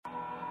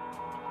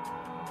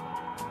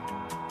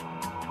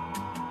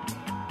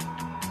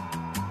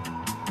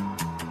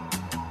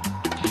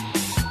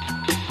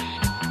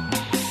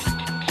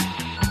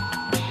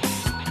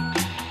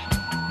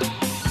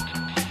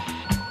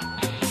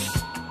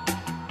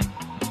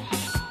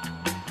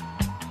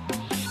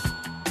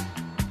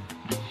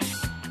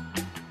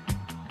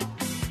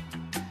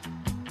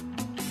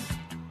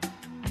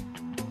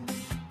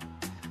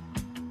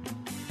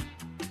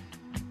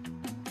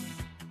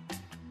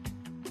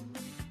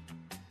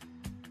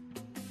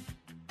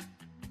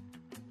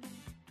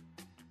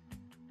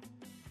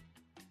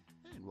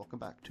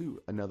welcome back to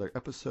another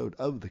episode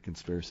of the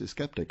Conspiracy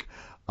Skeptic.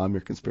 I'm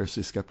your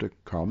Conspiracy Skeptic,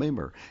 Carl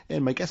Mamer,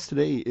 and my guest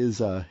today is,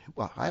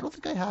 well, I don't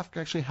think I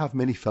have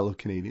many fellow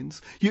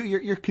Canadians.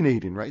 You're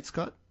Canadian, right,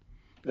 Scott?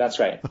 That's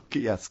right.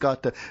 Okay, yeah,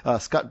 Scott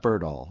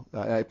Berdahl.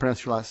 I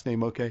pronounced your last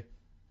name okay?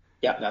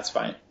 Yeah, that's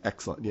fine.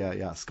 Excellent.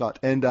 Yeah, Scott.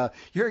 And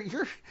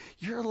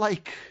you're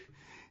like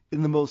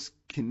in the most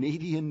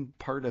Canadian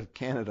part of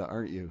Canada,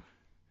 aren't you?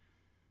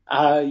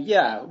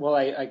 Yeah. Well,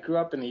 I grew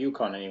up in the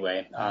Yukon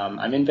anyway.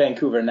 I'm in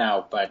Vancouver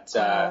now, but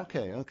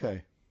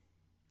Okay.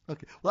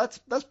 Well,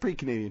 that's pretty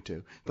Canadian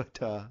too. But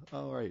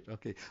all right.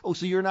 Okay. Oh,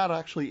 so you're not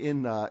actually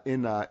in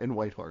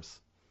Whitehorse?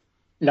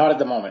 not at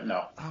the moment,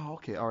 no. Oh,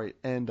 okay. All right.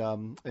 And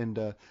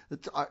do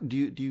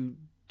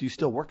you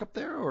still work up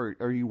there, or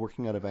are you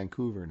working out of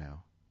Vancouver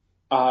now?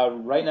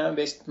 Right now I'm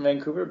based in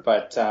Vancouver,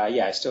 but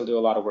yeah, I still do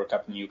a lot of work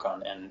up in the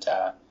Yukon, and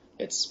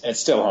it's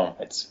still home.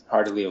 It's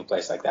hard to leave a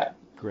place like that.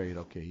 Great.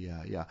 Okay.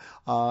 Yeah.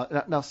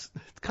 Now it's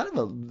kind of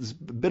a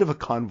bit of a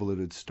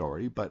convoluted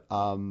story, but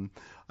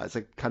as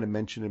I kind of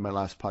mentioned in my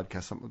last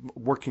podcast, I'm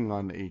working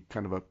on a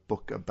kind of a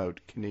book about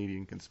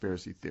Canadian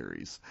conspiracy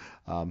theories,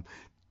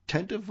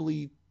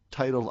 tentatively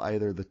titled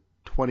either the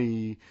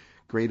 20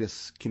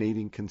 greatest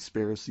Canadian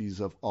conspiracies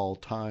of all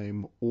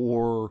time,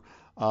 or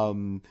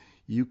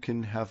you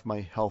can have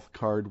my health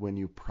card when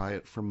you pry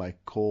it from my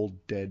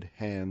cold dead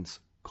hands, :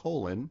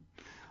 sort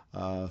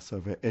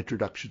of an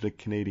introduction to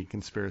Canadian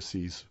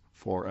conspiracies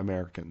for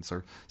Americans,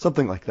 or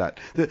something like that.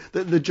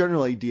 The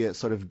general idea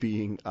sort of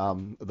being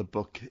the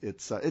book.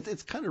 It's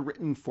kind of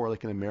written for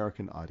like an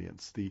American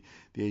audience. The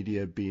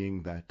idea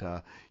being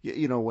that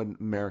when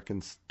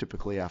Americans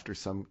typically after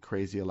some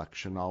crazy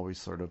election always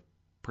sort of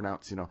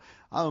pronounce,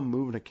 I'm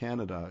moving to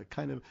Canada.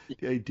 Kind of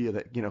the idea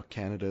that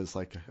Canada is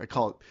like, I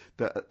call it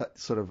the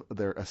sort of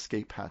their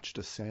escape hatch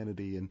to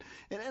sanity, and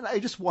I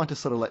just want to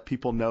sort of let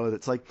people know that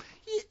it's like.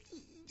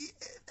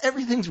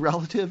 Everything's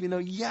relative,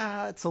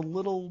 Yeah, it's a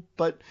little,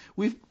 but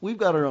we've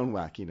got our own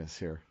wackiness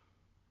here.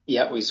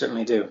 Yeah, we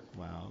certainly do.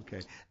 Wow. Okay.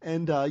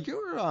 And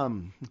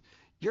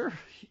you're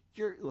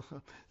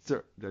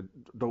sir,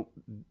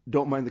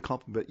 don't mind the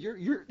compliment.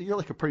 You're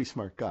like a pretty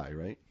smart guy,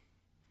 right?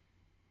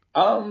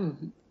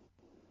 On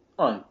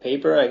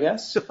paper, I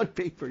guess. On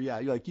paper, yeah.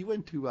 You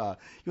went to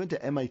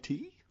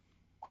MIT.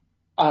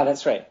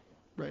 That's right.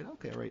 Right.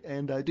 Okay. Right.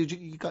 And did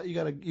you got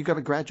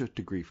a graduate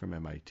degree from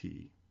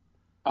MIT?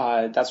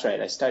 That's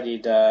right. I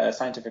studied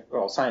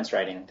science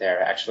writing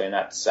there, actually, and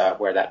that's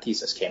where that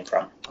thesis came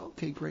from.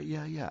 Okay, great.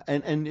 Yeah.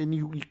 And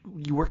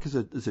you work as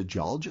a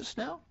geologist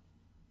now?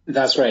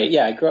 That's right.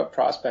 Yeah, I grew up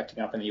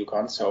prospecting up in the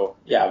Yukon, so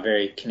yeah,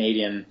 very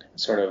Canadian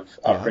sort of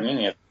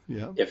upbringing.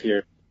 If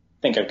you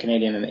think of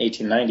Canadian in the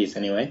 1890s,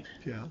 anyway.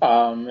 Yeah.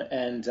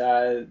 And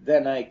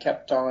then I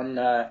kept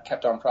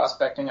on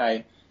prospecting.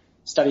 I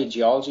studied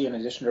geology in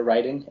addition to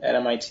writing at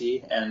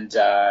MIT, and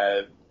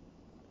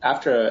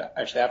after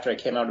I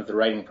came out of the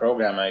writing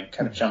program, I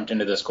kind of jumped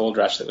into this gold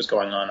rush that was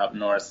going on up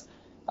north,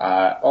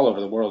 all over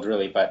the world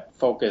really, but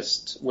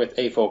focus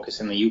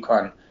in the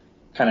Yukon,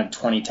 kind of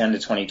 2010 to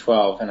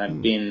 2012, and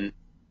I've been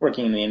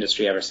working in the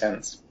industry ever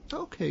since.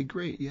 Okay,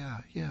 great, yeah.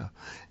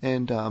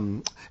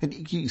 And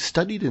you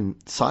studied in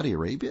Saudi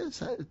Arabia?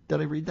 Did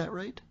I read that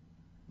right?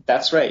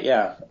 That's right,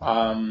 yeah.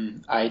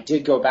 I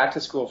did go back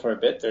to school for a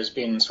bit. There's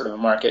been sort of a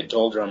market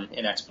doldrum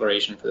in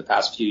exploration for the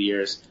past few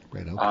years.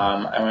 Right, okay.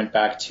 I went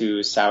back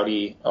to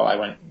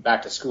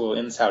school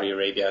in Saudi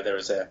Arabia. There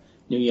was a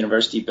new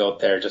university built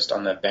there just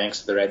on the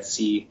banks of the Red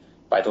Sea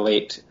by the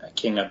late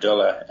King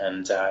Abdullah,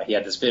 and he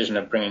had this vision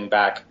of bringing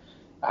back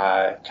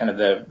kind of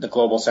the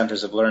global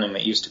centers of learning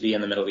that used to be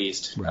in the Middle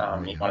East. He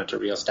wanted to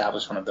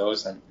reestablish one of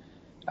those, and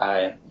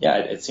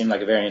it seemed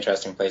like a very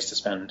interesting place to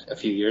spend a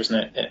few years,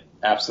 and it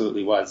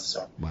absolutely was.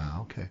 So.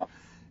 Wow. Okay.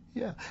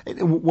 Yeah.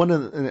 And one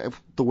of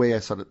the way I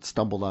sort of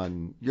stumbled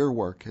on your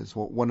work is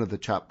one of the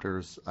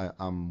chapters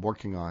I'm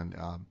working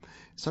on.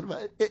 Sort of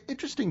an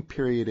interesting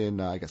period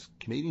in, I guess,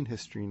 Canadian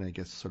history, and I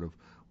guess sort of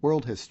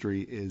world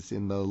history is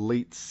in the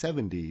late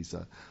 70s.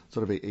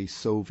 Sort of a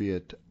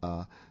Soviet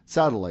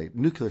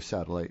nuclear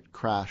satellite,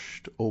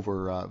 crashed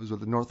over. It was with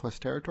the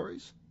Northwest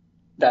Territories.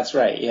 That's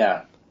right.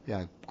 Yeah.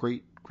 Yeah.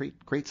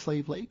 Great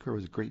Slave Lake, or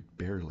was it Great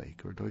Bear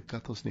Lake, or do I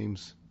got those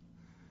names?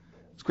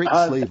 It's Great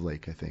Slave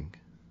Lake, I think.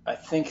 I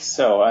think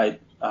so.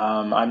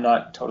 I'm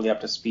not totally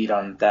up to speed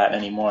on that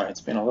anymore.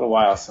 It's been a little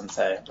while since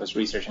I was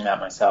researching that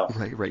myself.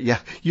 Right. Yeah.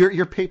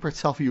 Your paper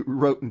itself you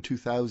wrote in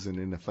 2000,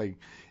 and if I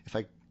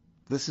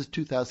this is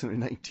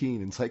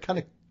 2019, and so I kind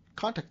of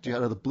contacted you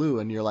out of the blue,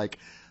 and you're like,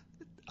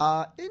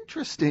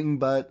 interesting,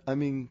 but I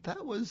mean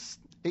that was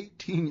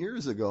 18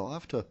 years ago. I'll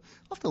have to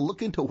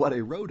look into what I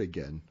wrote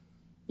again.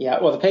 Yeah,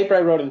 well, the paper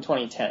I wrote in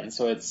 2010,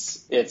 so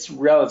it's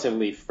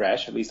relatively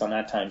fresh, at least on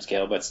that time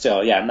scale, but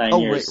still, yeah, 9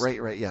 years. Oh,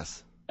 right,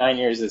 yes. 9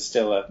 years is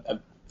still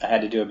I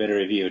had to do a bit of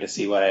review to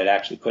see what I had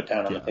actually put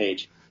down on the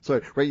page. So,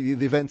 right,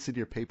 the events in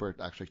your paper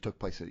actually took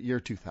place at year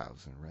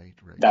 2000, right?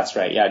 That's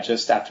right, yeah,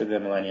 just after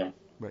the millennium.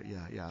 Right,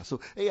 so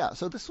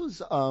this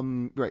was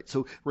right.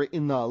 So right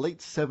in the late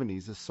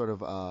 '70s, this sort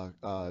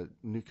of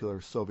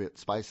nuclear Soviet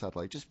spy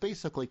satellite just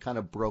basically kind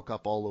of broke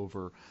up all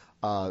over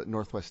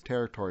Northwest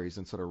Territories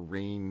and sort of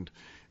rained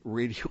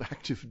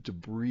radioactive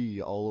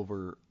debris all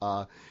over,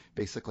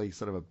 basically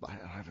sort of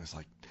it was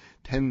like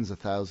tens of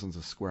thousands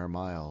of square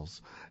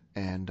miles,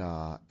 and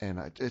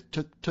it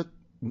took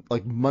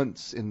like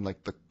months in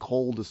like the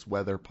coldest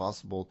weather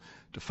possible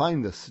to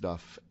find this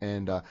stuff.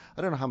 And I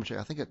don't know how much.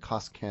 I think it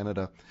cost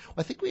Canada.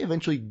 I think we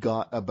eventually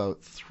got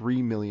about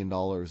 $3 million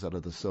out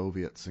of the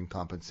Soviets in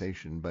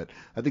compensation, but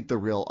I think the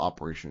real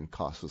operation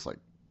cost was like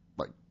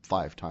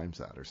 5 times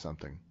that or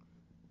something.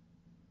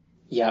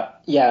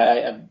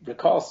 I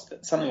recall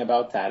something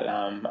about that.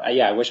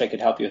 I wish I could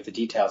help you with the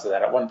details of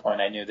that. At one point,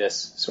 I knew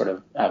this sort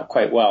of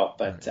quite well,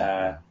 but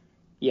I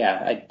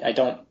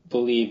don't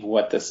believe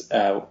what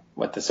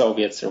the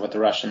Soviets or what the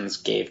Russians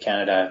gave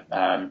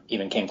Canada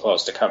even came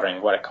close to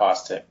covering what it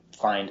cost to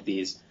find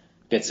these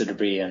bits of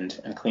debris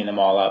and clean them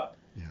all up.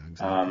 Yeah,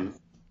 exactly.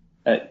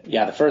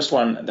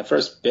 The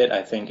first bit,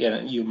 I think,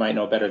 and you might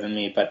know better than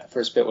me, but the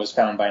first bit was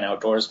found by an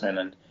outdoorsman,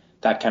 and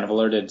that kind of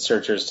alerted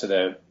searchers to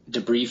the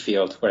debris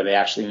field where they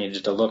actually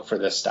needed to look for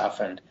this stuff,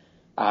 and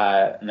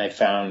they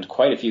found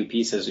quite a few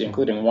pieces,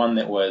 including one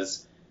that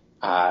was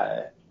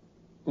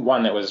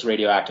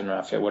radioactive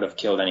enough it would have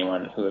killed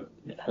anyone who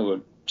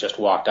had just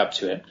walked up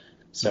to it.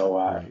 So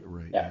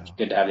it's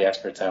good to have the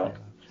experts out. Yeah.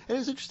 And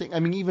it's interesting. I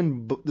mean,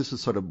 even this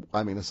is sort of,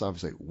 I mean, it's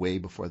obviously way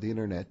before the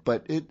internet,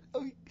 but it,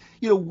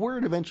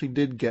 word eventually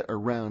did get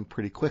around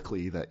pretty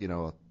quickly that,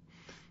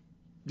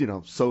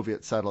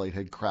 Soviet satellite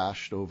had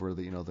crashed over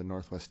the, the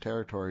Northwest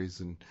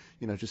Territories, and,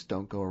 just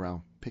don't go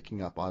around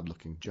picking up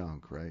odd-looking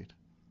junk, right?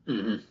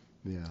 Mm-hmm.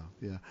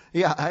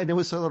 Yeah, and it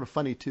was sort of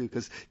funny too,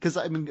 because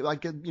I mean,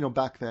 like,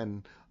 back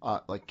then,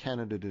 like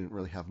Canada didn't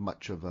really have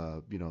much of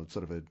a,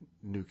 sort of a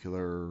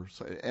nuclear.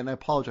 And I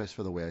apologize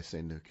for the way I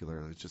say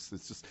nuclear. It's just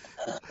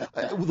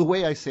the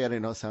way I say it. I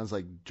know it sounds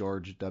like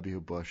George W.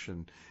 Bush,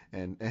 and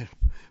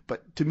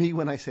but to me,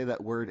 when I say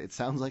that word, it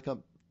sounds like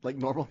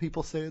normal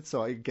people say it.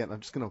 So I'm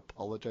just going to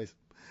apologize.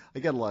 I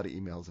get a lot of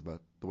emails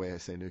about the way I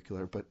say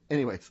nuclear, but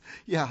anyways,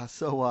 yeah.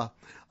 So,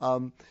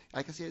 I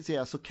guess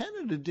yeah. So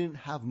Canada didn't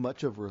have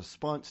much of a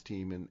response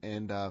team,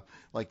 and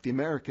like the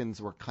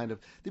Americans were kind of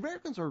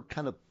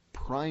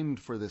primed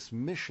for this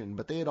mission,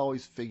 but they had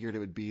always figured it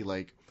would be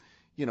like,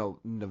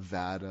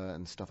 Nevada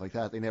and stuff like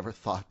that. They never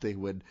thought they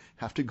would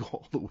have to go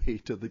all the way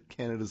to the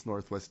Canada's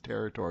Northwest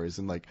Territories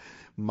and like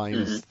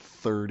minus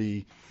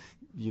 30.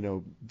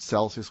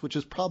 Celsius, which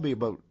is probably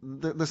about,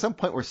 there's some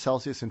point where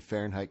Celsius and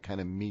Fahrenheit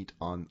kind of meet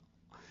on,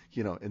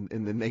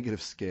 in the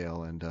negative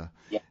scale, and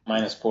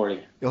minus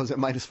 40. Oh, is it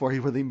minus 40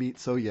 where they meet?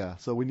 So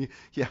so when you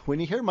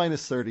hear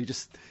minus 30,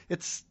 just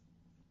it's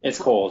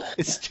cold.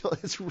 It's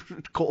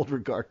cold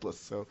regardless.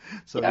 So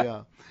So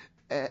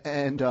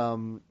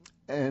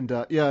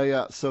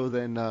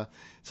then,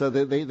 so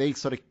they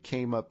sort of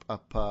came up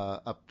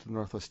to the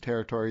Northwest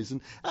Territories,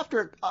 and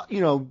after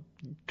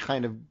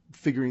kind of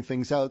figuring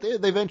things out, they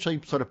eventually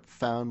sort of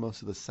found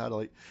most of the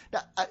satellite.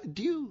 Now, I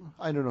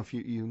don't know if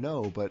you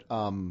know, but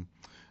I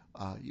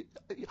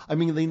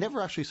mean, they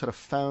never actually sort of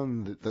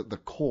found the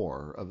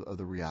core of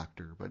the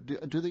reactor. But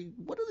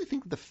what do they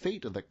think the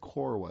fate of that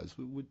core was?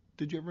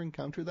 Did you ever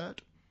encounter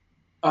that?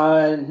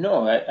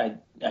 No, I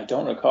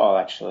don't recall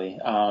actually.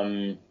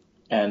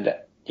 And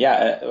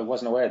yeah, I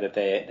wasn't aware that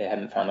they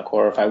hadn't found the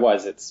core. If I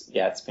was,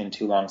 it's been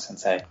too long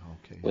since I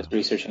was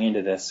researching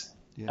into this.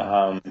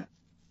 Yeah.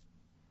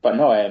 But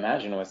no, I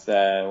imagine with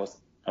a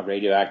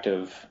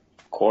radioactive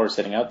core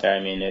sitting out there, I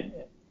mean,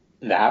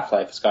 the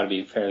half-life has got to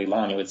be fairly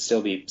long. It would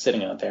still be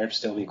sitting out there,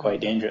 still be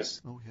quite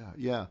dangerous. Oh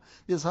yeah.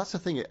 Yes, that's the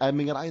thing. I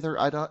mean, it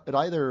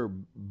either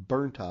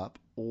burnt up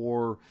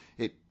or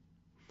it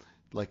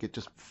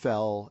just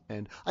fell.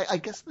 And I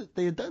guess that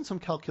they had done some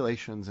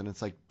calculations, and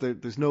it's like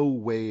there's no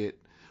way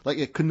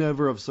it could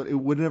never have it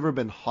would never have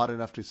been hot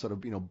enough to sort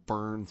of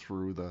burn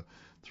through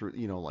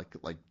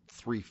like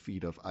 3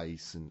 feet of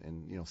ice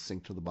and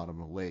sink to the bottom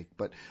of the lake.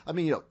 But I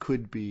mean, it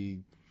could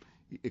be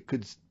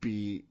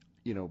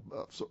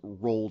sort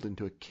of rolled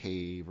into a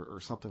cave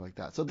or something like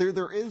that. So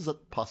there is a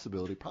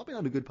possibility, probably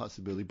not a good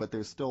possibility, but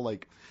there's still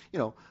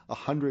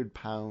 100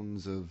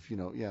 pounds of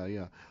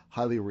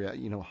highly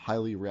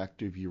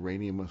reactive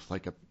uranium with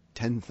like a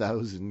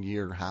 10,000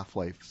 year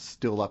half-life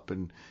still up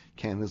in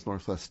Canada's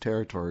Northwest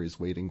Territories,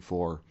 waiting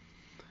for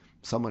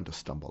someone to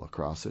stumble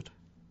across it.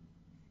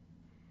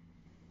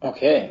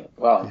 Okay,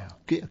 well,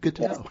 good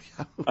to know.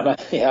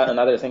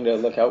 Another thing to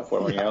look out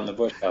for when you're out in the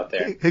bush out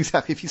there.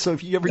 Exactly.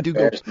 If you ever do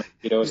go,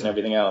 mosquitoes and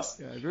everything else.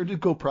 Yeah, if you ever do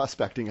go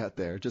prospecting out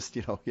there, just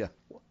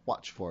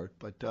watch for it.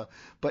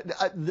 But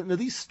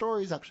these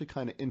stories actually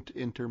kind of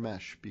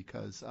intermesh,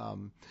 because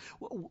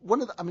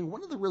one of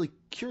the really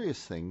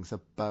curious things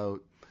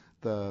about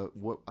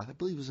what I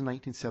believe it was in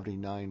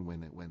 1979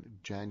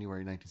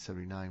 January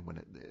 1979 when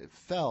it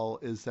fell,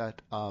 is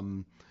that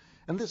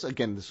and this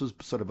was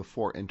sort of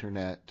before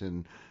internet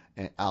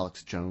and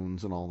Alex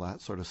Jones and all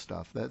that sort of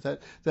stuff.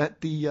 That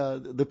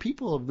the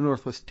people of the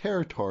Northwest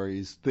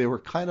Territories, they were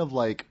kind of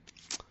like,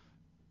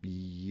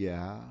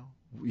 yeah,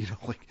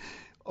 like,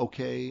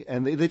 okay,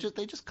 and they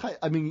just kind.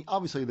 I mean,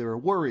 obviously they were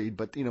worried,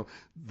 but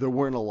there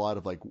weren't a lot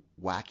of like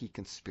wacky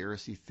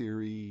conspiracy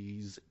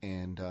theories,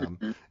 and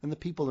the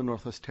people in the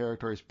Northwest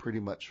Territories pretty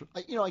much,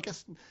 I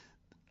guess.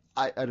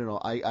 I don't know.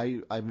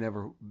 I've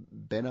never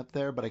been up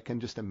there, but I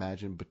can just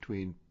imagine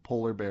between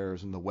polar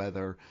bears and the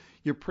weather,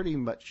 you're pretty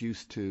much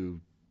used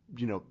to,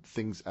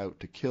 things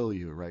out to kill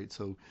you, right?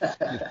 So,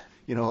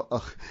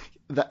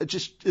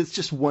 it's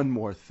just one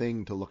more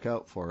thing to look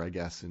out for, I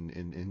guess,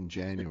 in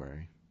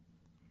January.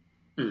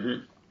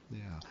 Mm-hmm.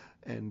 Yeah,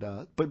 and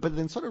but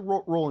then sort of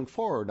rolling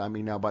forward. I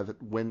mean, now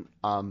when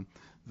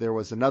there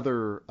was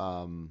another,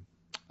 well,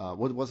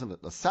 it wasn't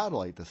a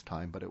satellite this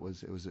time, but it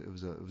was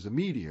a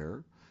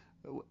meteor.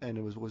 And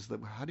it was the,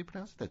 how do you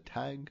pronounce it? The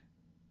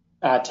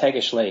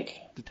Tagish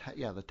Lake. The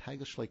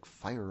Tagish Lake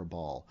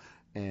Fireball,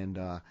 and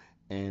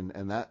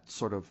that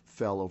sort of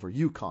fell over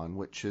Yukon,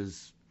 which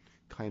is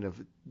kind of,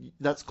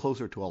 that's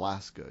closer to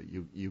Alaska,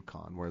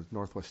 Yukon, whereas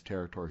Northwest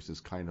Territories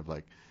is kind of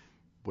like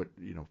what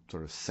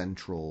sort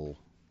of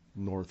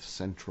north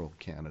central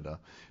Canada.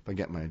 If I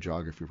get my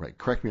geography right,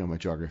 correct me on my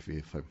geography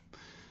if I'm.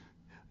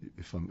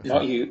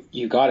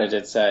 You got it.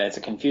 It's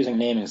a confusing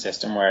naming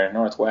system where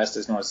Northwest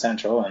is North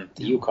Central and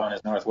the Yukon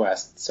is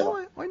Northwest.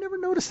 So I never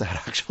noticed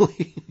that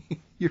actually.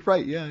 You're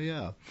right.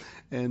 Yeah.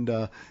 And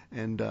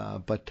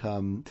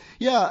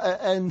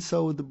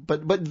so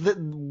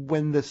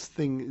when this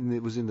thing,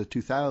 it was in the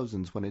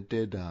 2000s when it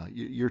did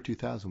year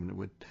 2000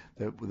 when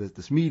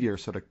this meteor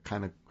sort of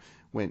kind of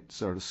went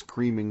sort of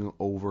screaming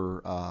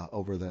over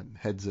the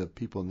heads of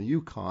people in the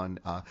Yukon.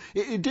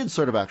 It did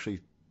sort of actually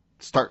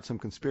start some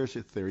conspiracy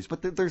theories,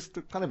 but there's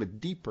kind of a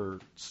deeper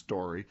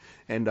story,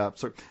 and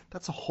so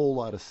that's a whole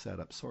lot of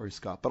setup. Sorry,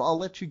 Scott, but I'll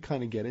let you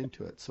kind of get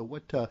into it. So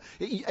what?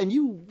 And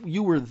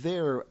you were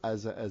there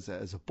as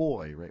a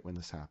boy, right, when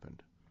this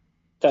happened?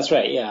 That's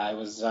right. Yeah, I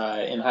was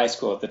in high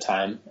school at the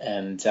time,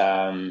 and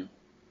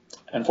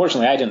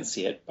unfortunately, I didn't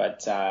see it.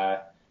 But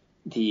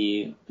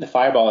the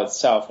fireball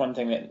itself, one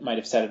thing that might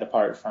have set it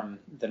apart from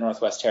the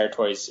Northwest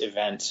Territories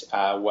event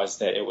was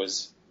that it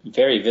was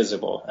very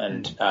visible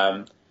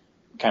and.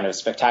 Kind of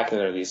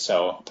spectacularly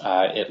so.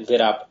 It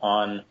lit up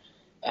on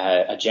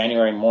a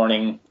January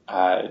morning,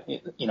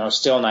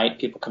 still night,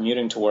 people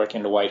commuting to work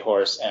into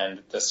Whitehorse, and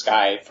the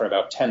sky for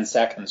about 10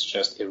 seconds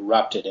just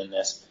erupted in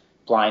this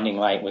blinding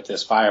light with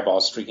this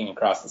fireball streaking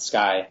across the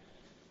sky.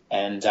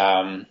 And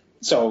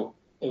so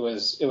it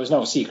was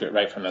no secret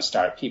right from the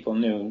start. People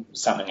knew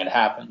something had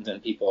happened,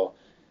 and people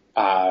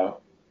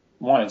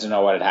wanted to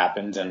know what had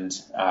happened, and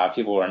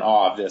people were in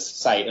awe of this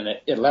sight. And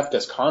it left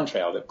this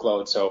contrail that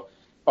glowed. So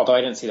although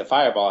I didn't see the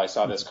fireball, I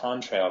saw this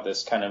contrail,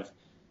 this kind of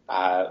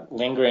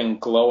lingering,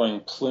 glowing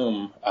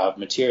plume of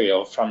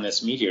material from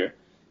this meteor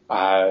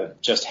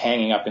just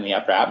hanging up in the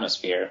upper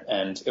atmosphere.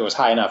 And it was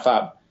high enough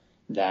up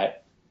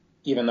that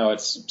even though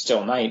it's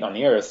still night on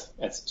the Earth,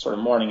 it's sort of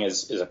morning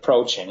is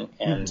approaching,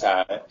 and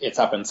it's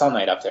up in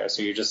sunlight up there.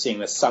 So you're just seeing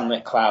this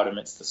sunlit cloud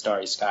amidst the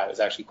starry sky. It was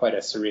actually quite a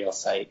surreal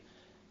sight.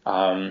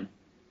 And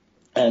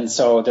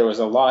so there was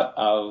a lot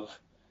of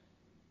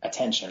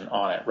attention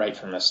on it right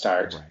from the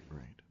start. Right.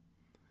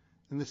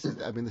 And this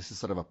is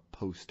sort of a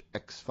post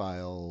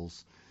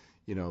X-Files,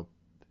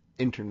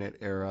 internet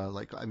era.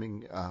 Like,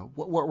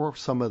 what were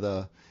some of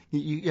the?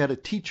 You had a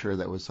teacher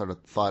that was sort of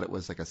thought it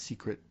was like a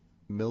secret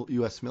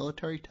U.S.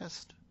 military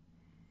test.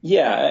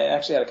 Yeah, I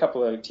actually had a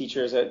couple of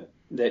teachers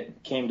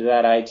that came to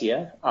that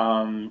idea,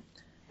 and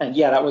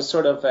yeah, that was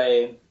sort of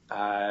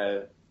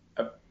a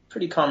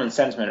pretty common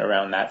sentiment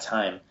around that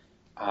time.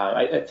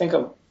 I think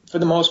for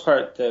the most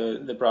part,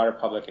 the broader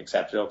public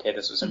accepted, okay,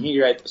 this was a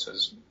meteorite, this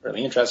was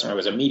really interesting, it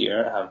was a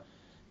meteor.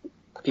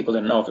 People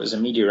didn't know if it was a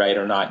meteorite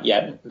or not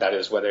yet, that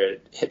is, whether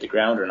it hit the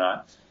ground or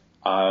not.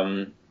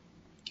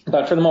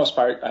 But for the most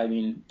part,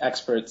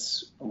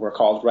 experts were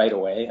called right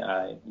away.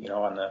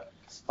 On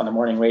the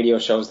morning radio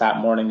shows that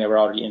morning, they were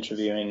already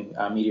interviewing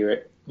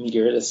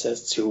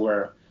meteoriticists who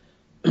were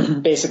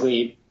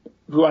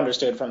who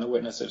understood from the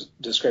witnesses'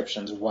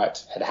 descriptions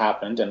what had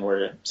happened and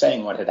were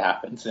saying what had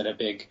happened, that a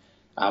big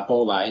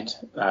bolide,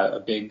 a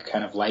big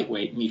kind of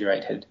lightweight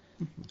meteorite had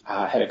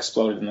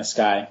exploded in the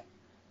sky.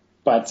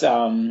 But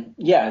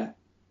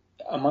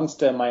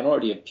amongst a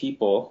minority of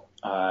people,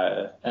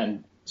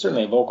 and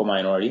certainly a vocal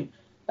minority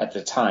at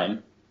the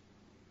time,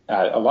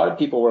 a lot of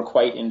people were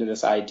quite into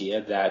this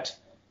idea that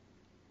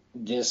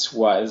this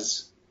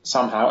was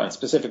somehow, and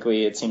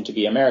specifically it seemed to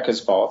be America's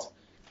fault,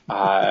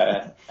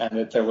 and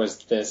that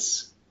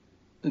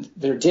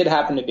there did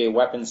happen to be a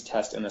weapons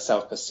test in the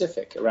South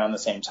Pacific around the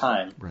same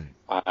time.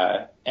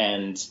 Right.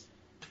 And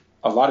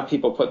a lot of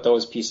people put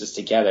those pieces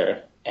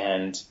together,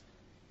 and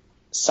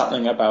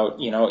something about,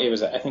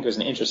 I think it was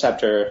an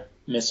interceptor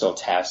missile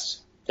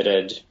test that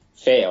had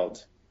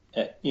failed.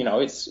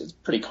 It's a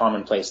pretty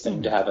commonplace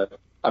thing to have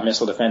a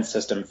missile defense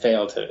system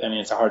fail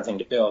it's a hard thing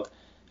to build,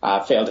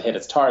 fail to hit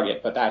its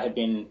target, but that had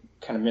been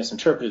kind of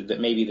misinterpreted, that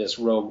maybe this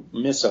rogue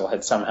missile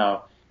had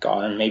somehow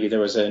gone, maybe there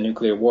was a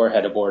nuclear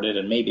warhead aboard it,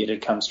 and maybe it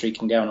had come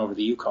streaking down over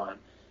the Yukon.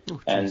 Oh,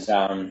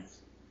 and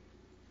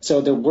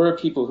so there were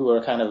people who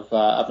were kind of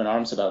up in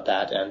arms about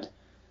that. And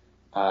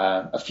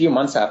a few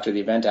months after the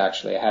event,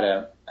 actually,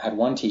 I had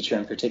one teacher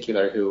in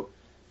particular who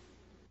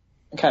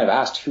kind of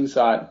asked who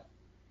thought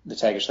the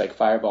Tagish Lake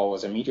Fireball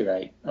was a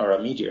meteorite or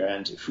a meteor,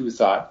 and who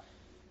thought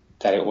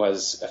that it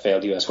was a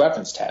failed U.S.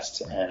 weapons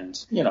test. And,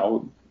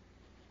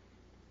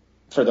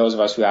 for those of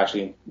us who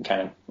actually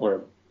kind of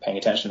were paying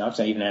attention enough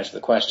to even answer the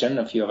question,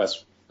 most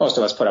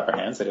of us put up our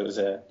hands that it was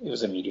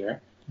a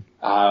meteor.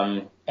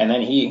 And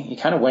then he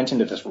kind of went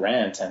into this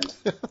rant, and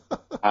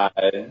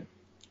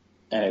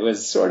it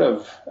was sort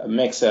of a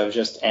mix of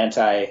just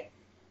anti-U.S.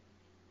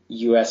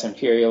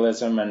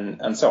 imperialism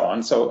and so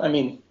on. So, I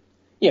mean,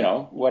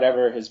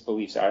 whatever his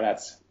beliefs are,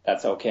 that's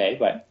okay.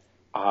 But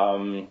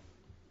in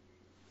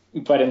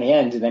the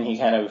end, then he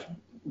kind of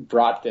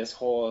brought this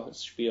whole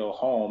spiel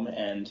home,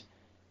 and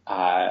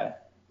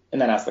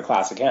then asked the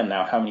class again,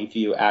 now, how many of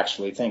you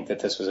actually think that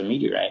this was a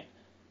meteorite?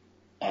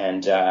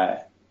 And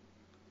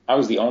I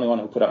was the only one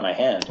who put up my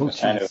hand. Oh,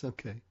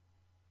 It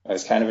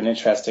was kind of an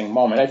interesting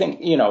moment. I think,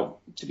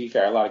 to be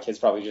fair, a lot of kids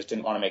probably just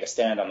didn't want to make a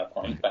stand on the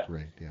point. But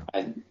right, yeah.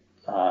 I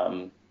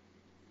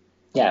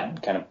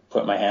kind of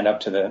put my hand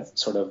up to the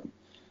sort of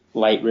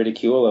light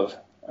ridicule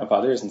of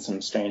others and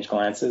some strange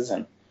glances.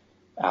 And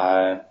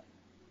that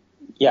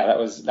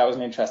was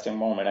an interesting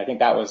moment. I think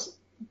that was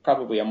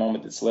probably a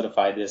moment that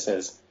solidified this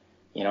as,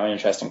 an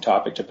interesting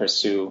topic to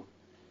pursue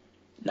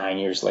 10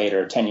 years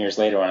later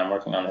when I'm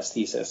working on this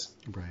thesis.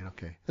 Right.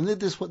 Okay. And then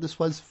this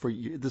was for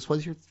you. This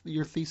was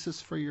your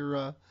thesis for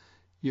your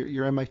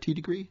MIT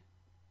degree.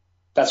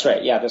 That's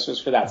right. Yeah, this was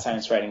for that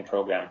science writing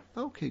program.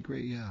 Okay,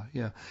 great.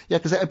 Yeah.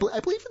 Because I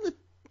believe in the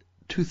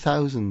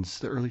 2000s,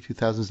 the early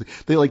 2000s,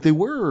 they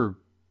were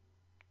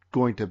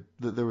going to.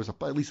 There was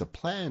at least a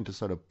plan to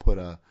sort of put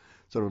a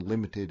sort of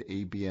limited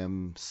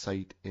ABM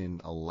site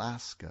in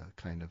Alaska,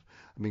 kind of.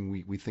 I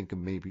mean, we think of,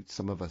 maybe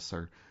some of us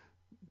are,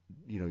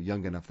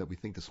 young enough that we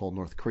think this whole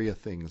North Korea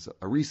thing is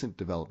a recent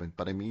development.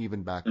 But I mean,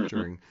 even back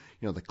during,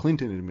 the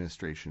Clinton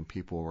administration,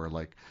 people were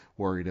like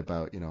worried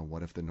about,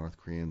 what if the North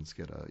Koreans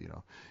get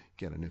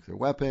a nuclear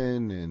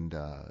weapon, and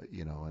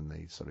and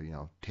they sort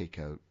of, take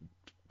out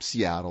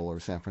Seattle or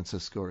San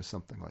Francisco or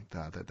something like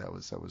that. That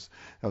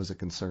was a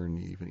concern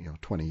even,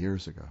 20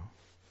 years ago.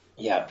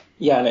 Yeah,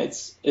 and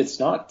it's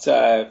not.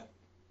 I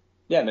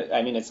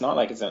mean, it's not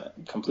like it's a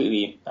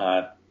completely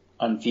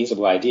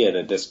unfeasible idea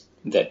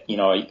that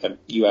a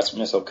U.S.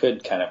 missile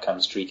could kind of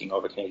come streaking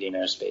over Canadian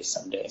airspace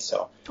someday.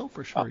 So. Oh,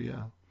 for sure,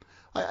 yeah.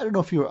 I don't know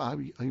if you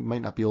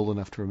might not be old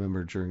enough to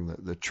remember during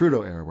the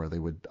Trudeau era where they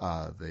would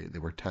they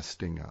were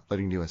testing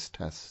letting the U.S.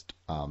 test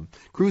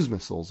cruise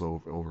missiles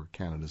over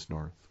Canada's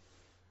north.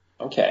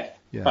 Okay.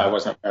 Yeah. I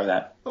wasn't aware of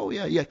that. Oh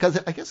yeah. Because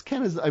I guess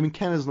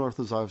Canada's north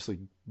is obviously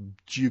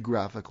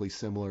geographically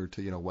similar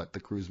to what the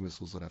cruise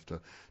missiles would have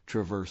to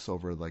traverse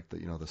over, like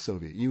the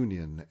Soviet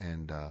Union,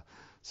 and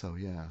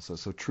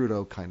so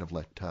Trudeau kind of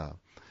let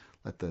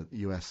the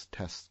U.S.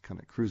 test kind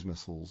of cruise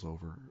missiles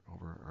over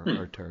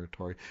our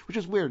territory, which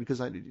is weird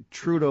because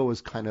Trudeau was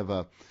kind of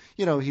a,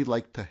 he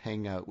liked to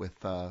hang out with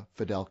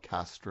Fidel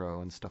Castro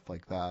and stuff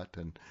like that,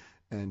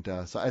 and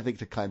so I think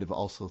to kind of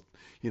also,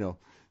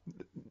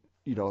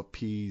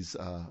 appease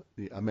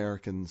the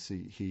Americans,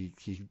 he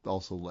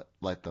also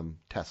let them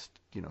test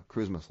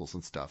cruise missiles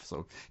and stuff.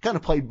 So kind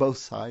of played both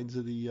sides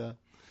of the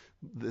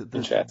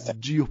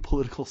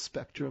geopolitical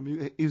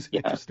spectrum. He was an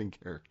interesting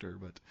character,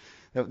 but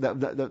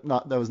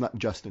that was not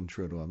Justin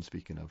Trudeau I'm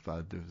speaking of.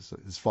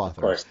 His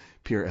father,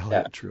 Pierre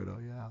Elliott Trudeau.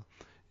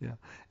 Yeah.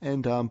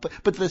 And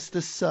but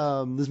this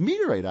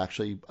meteorite,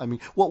 actually, I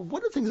mean, well,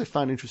 one of the things I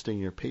found interesting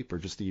in your paper,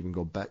 just to even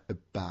go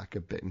back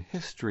a bit in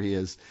history,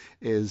 is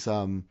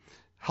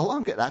how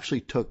long it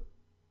actually took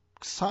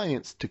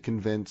science to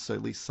convince, or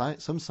at least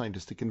some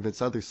scientists to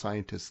convince other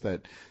scientists,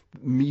 that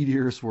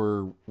meteors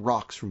were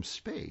rocks from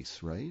space,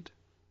 right?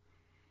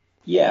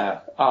 Yeah.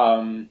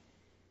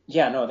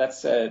 No,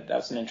 that's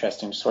an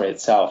interesting story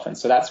itself. And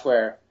so that's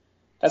where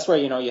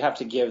you have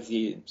to give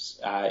the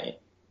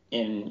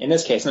in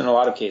this case, and in a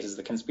lot of cases,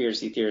 the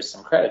conspiracy theorists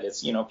some credit.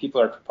 It's,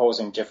 people are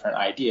proposing different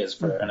ideas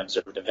for an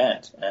observed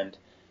event, and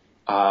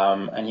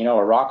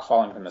a rock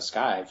falling from the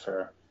sky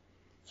for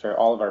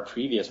all of our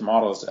previous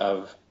models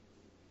of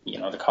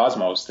the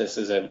cosmos, this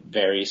is a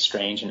very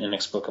strange and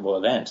inexplicable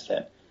event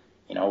that,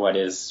 what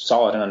is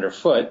solid and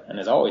underfoot and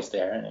is always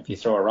there, and if you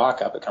throw a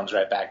rock up, it comes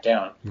right back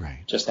down.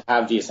 Right. Just to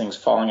have these things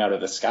falling out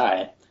of the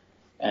sky.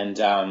 And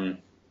it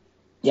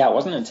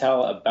wasn't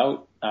until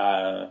about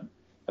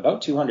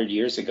 200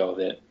 years ago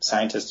that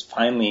scientists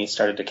finally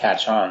started to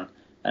catch on,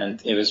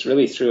 and it was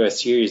really through a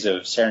series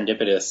of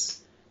serendipitous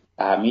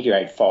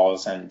meteorite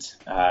falls and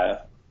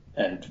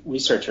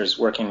researchers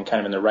working kind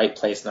of in the right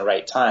place in the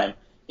right time,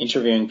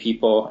 interviewing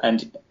people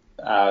and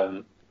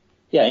kind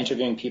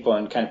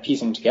of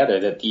piecing together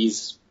that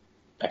these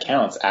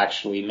accounts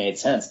actually made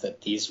sense,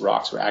 that these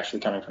rocks were actually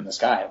coming from the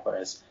sky.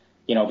 Whereas,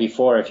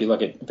 before, if you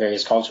look at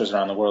various cultures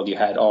around the world, you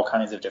had all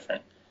kinds of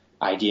different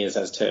ideas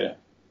as to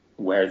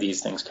where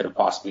these things could have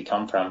possibly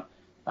come from,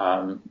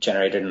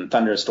 generated in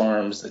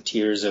thunderstorms, the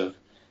tears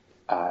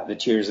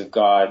of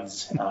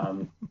gods,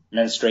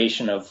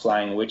 menstruation of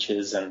flying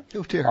witches, and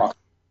Oh dear. all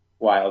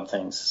wild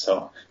things.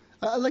 So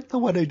I like the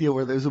one idea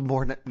where there's a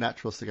more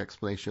naturalistic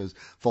explanation is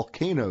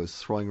volcanoes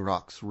throwing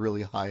rocks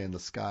really high in the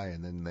sky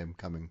and then them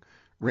coming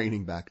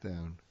raining back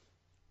down.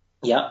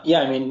 yeah,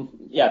 I mean,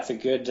 yeah, it's a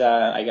good,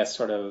 I guess,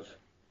 sort of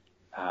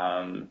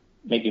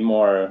maybe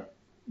more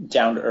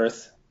down to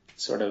earth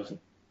sort of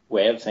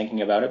way of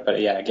thinking about it.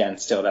 But yeah, again,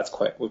 still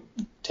would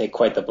take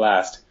quite the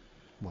blast.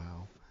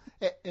 Wow.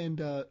 And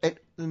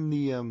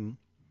the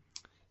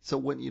so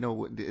when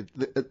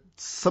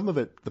some of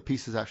it, the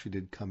pieces actually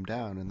did come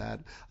down, and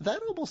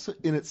that almost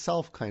in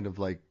itself kind of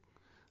like,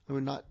 I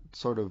mean, not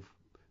sort of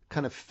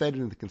kind of fed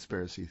into the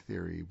conspiracy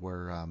theory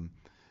where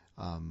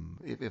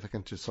if I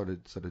can just sort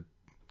of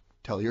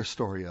tell your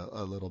story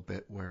a little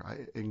bit, where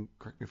and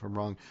correct me if I'm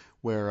wrong,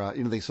 where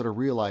they sort of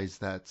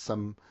realized that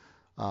some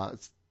of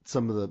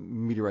the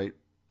meteorite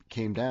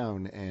came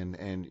down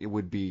and it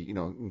would be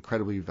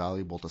incredibly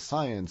valuable to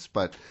science,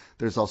 but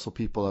there's also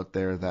people out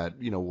there that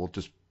will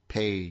just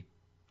pay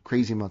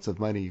crazy amounts of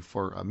money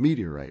for a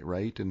meteorite,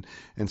 right? And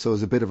so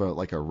it's a bit of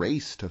a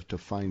race to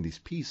find these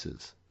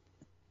pieces.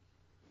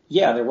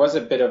 Yeah, there was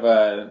a bit of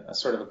a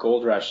sort of a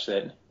gold rush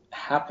that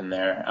happened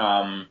there,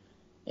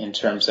 in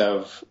terms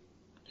of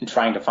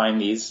trying to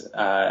find these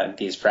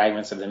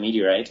fragments of the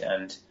meteorite,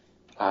 and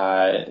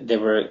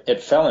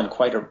it fell in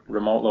quite a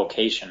remote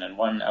location, and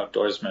one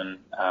outdoorsman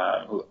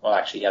who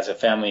actually has a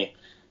family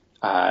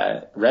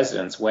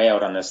residence way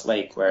out on this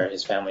lake where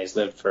his family has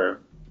lived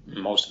for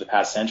most of the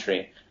past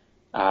century.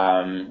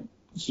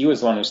 He was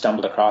the one who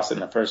stumbled across it in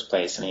the first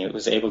place, and he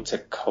was able to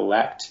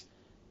collect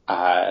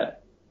a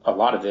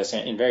lot of this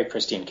in very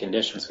pristine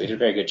conditions. So he did a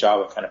very good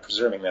job of kind of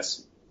preserving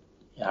this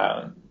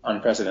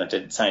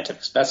unprecedented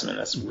scientific specimen,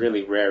 this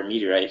really rare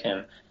meteorite,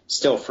 and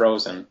still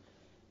frozen.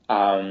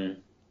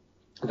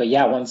 But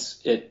yeah,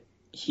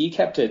 he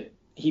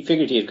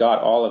figured he had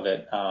got all of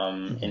it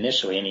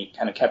initially, and he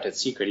kind of kept it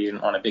secret. He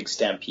didn't want a big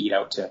stampede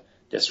out to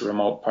this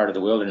remote part of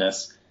the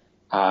wilderness.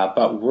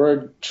 But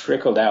word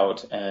trickled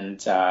out,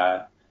 and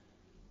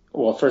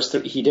first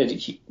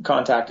he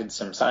contacted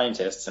some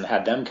scientists and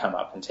had them come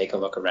up and take a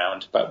look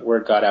around. But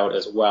word got out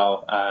as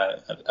well.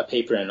 A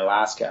paper in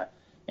Alaska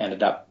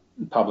ended up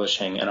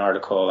publishing an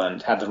article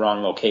and had the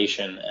wrong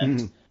location,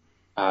 and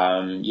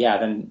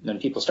then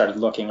people started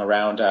looking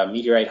around.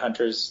 Meteorite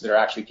hunters, there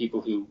are actually people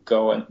who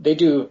go and they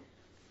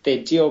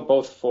deal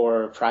both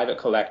for private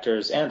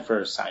collectors and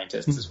for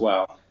scientists as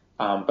well.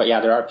 But yeah,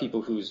 there are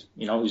people whose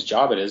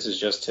job it is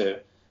just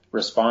to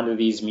respond to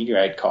these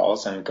meteorite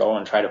calls and go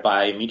and try to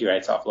buy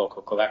meteorites off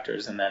local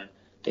collectors, and then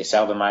they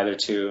sell them either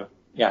to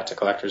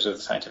collectors of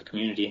the scientific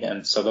community.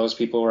 And so those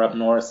people were up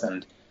north,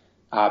 and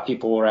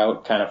people were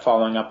out kind of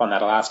following up on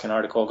that Alaskan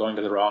article, going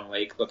to the wrong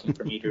lake looking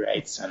for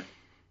meteorites, and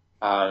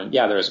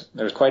there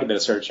was quite a bit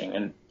of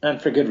searching,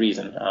 and for good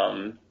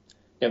reason.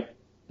 It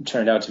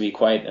turned out to be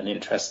quite an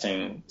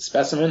interesting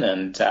specimen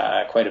and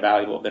quite a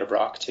valuable bit of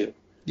rock too.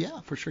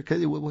 Yeah, for sure. How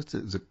do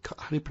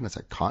you pronounce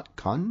that?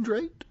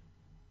 Chondrite?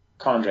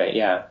 Chondrite,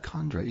 yeah.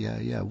 Chondrite,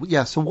 yeah.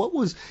 Yeah, so what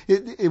was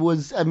it? It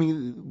was, I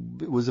mean,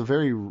 it was a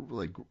very,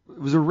 it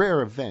was a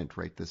rare event,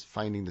 right?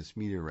 Finding this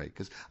meteorite.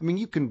 Because, I mean,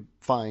 you can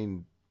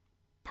find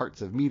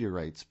parts of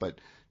meteorites,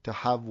 but to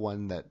have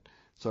one that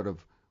sort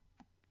of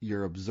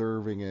you're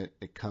observing it,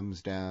 it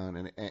comes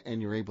down,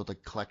 and you're able to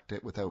collect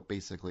it without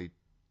basically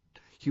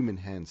human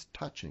hands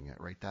touching it,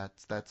 right?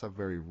 That's a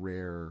very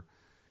rare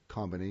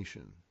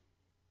combination.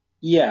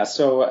 Yeah,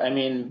 so I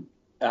mean,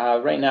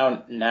 right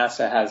now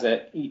NASA has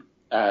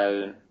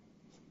a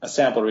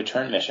sample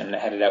return mission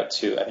headed out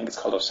to, I think it's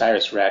called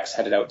OSIRIS-REx,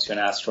 headed out to an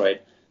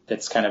asteroid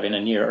that's kind of in a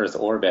near-Earth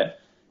orbit,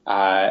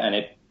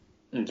 and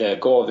the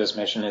goal of this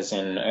mission is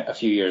in a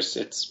few years.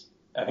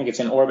 I think it's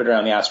in orbit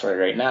around the asteroid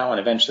right now, and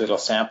eventually it'll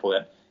sample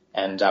it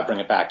and bring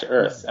it back to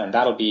Earth, and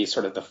that'll be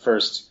sort of the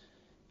first.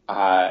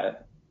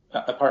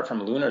 Apart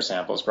from lunar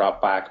samples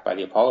brought back by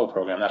the Apollo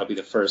program, that'll be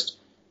the first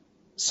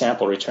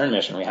sample return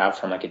mission we have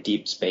from like a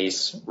deep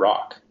space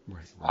rock.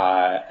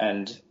 Right.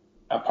 And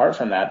apart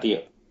from that,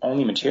 the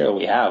only material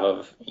we have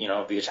of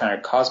the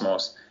entire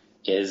cosmos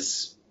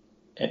is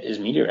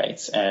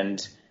meteorites,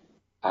 and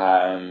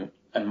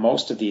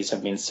most of these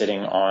have been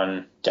sitting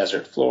on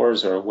desert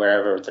floors or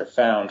wherever they're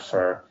found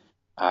for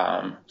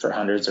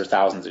hundreds or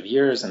thousands of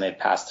years, and they've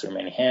passed through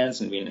many hands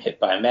and been hit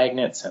by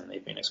magnets, and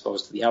they've been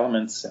exposed to the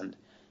elements. And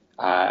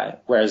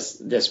whereas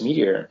this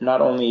meteorite,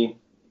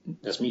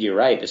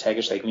 the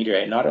Tagish Lake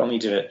meteorite, not only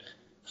did it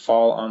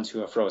fall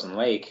onto a frozen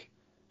lake,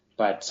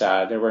 but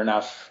there were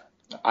enough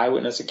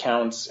eyewitness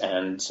accounts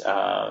and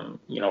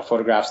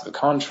photographs of the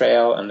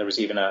contrail, and there was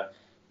even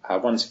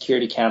one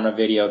security camera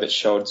video that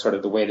showed sort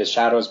of the way the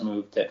shadows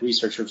moved, that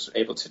researchers were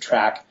able to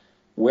track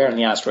where in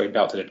the asteroid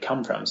belt it had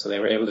come from. So they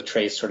were able to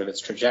trace sort of its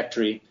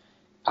trajectory,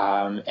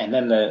 and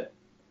then the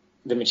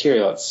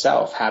material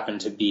itself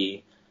happened to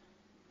be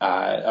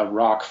a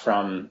rock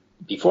from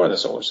before the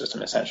solar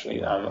system, essentially,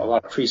 a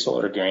lot of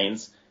pre-solar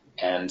grains,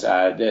 and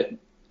that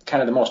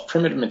kind of the most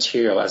primitive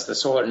material as the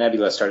solar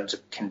nebula started to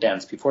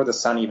condense before the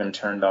sun even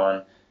turned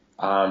on,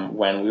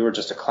 when we were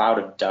just a cloud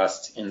of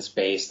dust in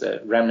space,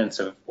 the remnants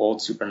of old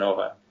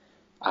supernova,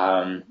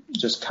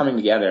 just coming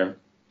together.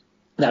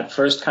 That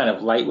first kind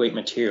of lightweight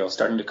material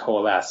starting to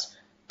coalesce.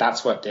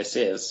 That's what this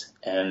is,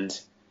 and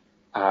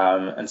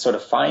so to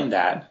find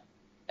that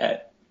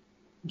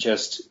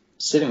just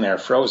sitting there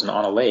frozen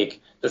on a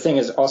lake. The thing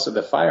is also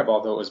the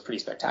fireball, though it was pretty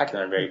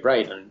spectacular and very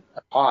bright and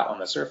hot on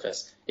the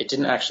surface, it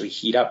didn't actually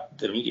heat up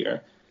the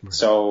meteor. Right.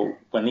 So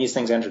when these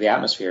things enter the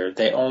atmosphere,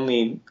 they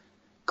only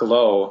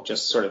glow,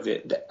 just sort of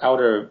the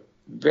outer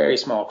very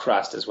small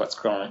crust is what's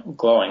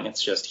glowing. It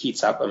just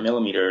heats up a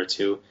millimeter or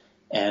two,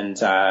 and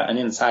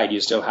inside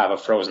you still have a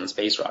frozen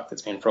space rock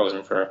that's been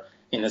frozen for,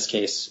 in this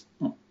case,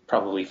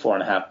 probably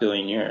 4.5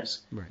 billion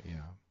years. Right, yeah.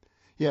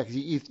 Yeah, because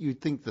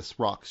you'd think this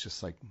rock's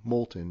just like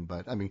molten,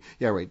 but I mean,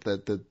 yeah, right.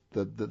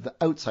 The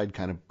outside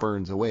kind of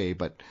burns away,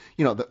 but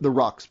you know, the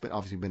rock's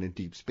obviously been in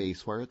deep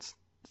space where it's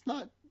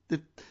not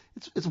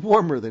it's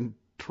warmer than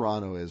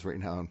Toronto is right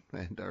now,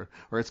 and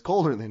or it's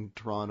colder than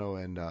Toronto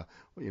and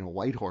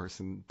Whitehorse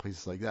and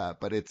places like that.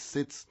 But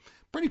it's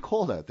pretty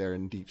cold out there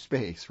in deep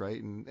space,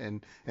 right?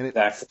 And it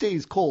exactly.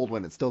 Stays cold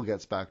when it still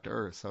gets back to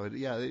Earth. So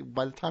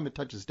by the time it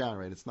touches down,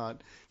 right, it's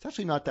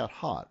actually not that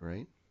hot,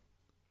 right?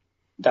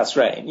 That's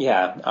right.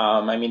 Yeah.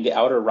 I mean, the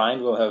outer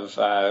rind will have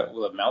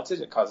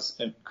melted. It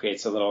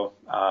creates a little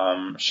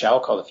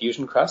shell called a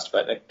fusion crust,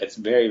 but it's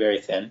very,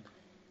 very thin.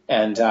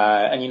 And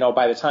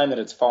by the time that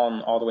it's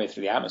fallen all the way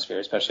through the atmosphere,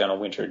 especially on a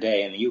winter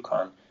day in the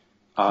Yukon,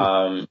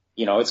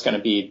 it's going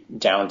to be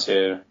down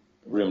to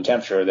room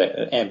temperature,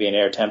 the ambient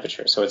air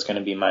temperature. So it's going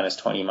to be minus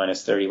 20,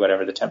 minus 30,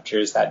 whatever the temperature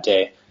is that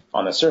day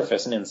on the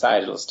surface, and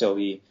inside it'll still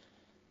be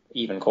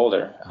even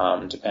colder,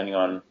 depending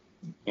on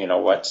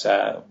what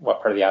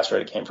part of the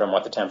asteroid it came from,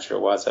 what the temperature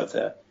was of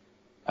the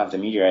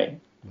meteorite.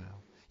 Wow.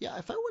 Yeah,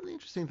 I found one of the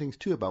interesting things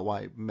too about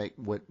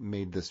what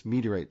made this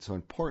meteorite so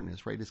important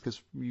is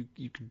because you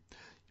could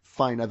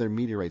find other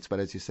meteorites, but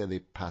as you said,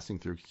 they're passing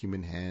through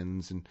human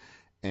hands and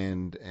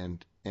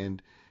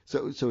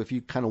so if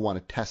you kind of want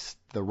to test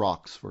the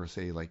rocks for,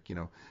 say,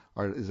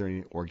 is there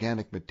any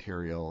organic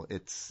material?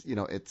 It's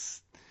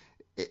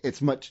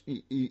much.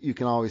 You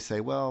can always say,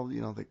 well,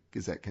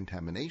 is that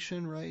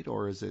contamination, right,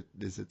 or is it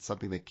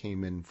something that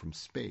came in from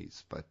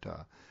space? But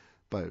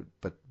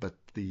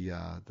the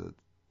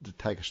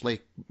Tagish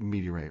Lake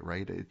meteorite,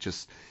 right? It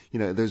just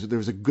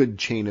there's a good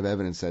chain of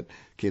evidence that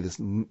this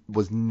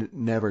was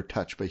never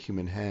touched by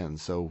human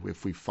hands. So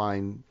if we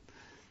find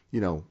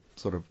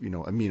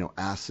amino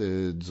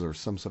acids or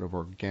some sort of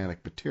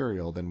organic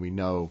material, then we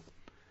know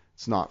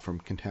it's not from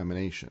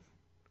contamination.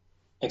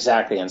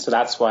 Exactly, and so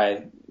that's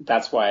why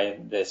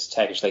this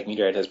Tagish Lake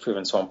meteorite has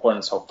proven so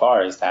important so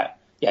far, is that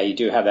you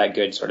do have that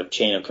good sort of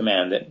chain of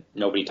command that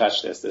nobody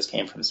touched this. This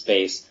came from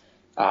space,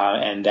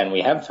 and then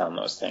we have found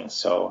those things.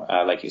 So,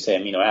 like you say,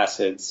 amino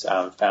acids,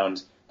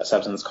 found a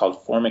substance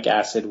called formic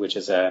acid, which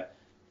is a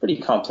pretty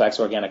complex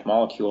organic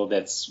molecule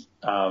that's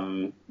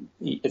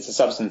it's a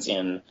substance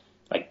in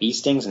like bee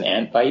stings and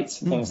ant bites,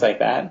 things like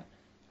that.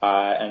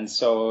 And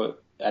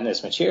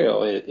this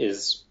material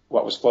is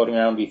what was floating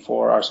around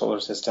before our solar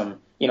system.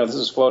 This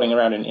was floating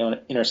around in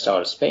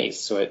interstellar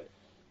space, so it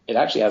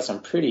actually has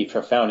some pretty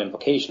profound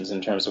implications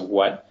in terms of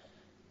what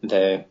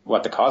the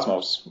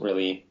cosmos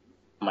really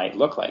might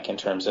look like in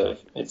terms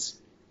of its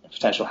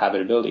potential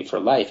habitability for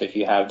life. If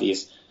you have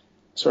these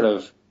sort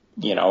of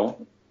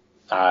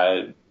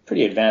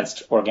pretty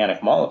advanced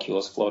organic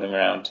molecules floating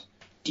around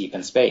deep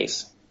in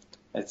space,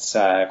 it's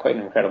quite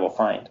an incredible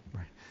find.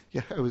 Right.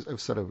 Yeah, I was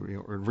sort of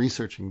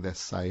researching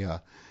this. I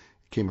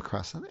came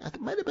across, it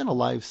might have been a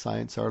Live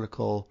Science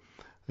article,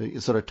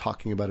 sort of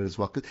talking about it as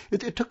well. 'Cause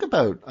it took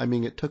about, they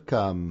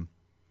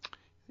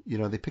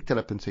picked it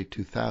up in say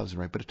 2000,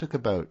 right? But it took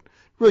about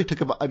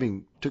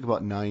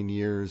 9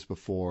 years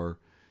before,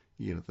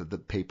 the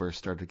paper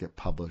started to get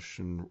published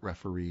and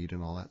refereed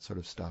and all that sort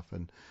of stuff.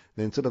 And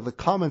then sort of the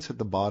comments at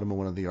the bottom of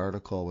one of the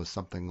article was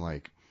something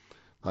like,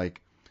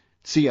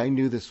 see, I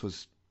knew this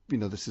was,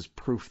 this is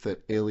proof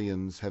that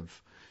aliens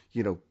have,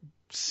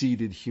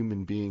 seeded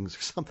human beings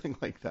or something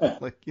like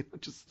that.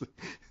 Just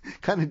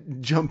kind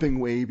of jumping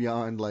way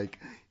beyond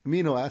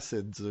amino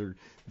acids or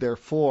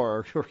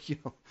therefore, or,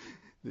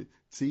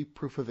 see,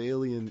 proof of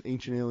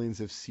ancient aliens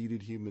have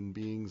seeded human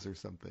beings or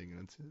something.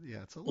 And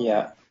it's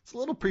a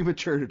little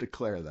premature to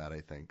declare that, I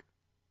think.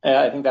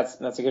 I think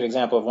that's a good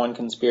example of one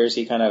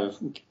conspiracy, kind of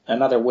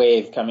another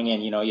wave coming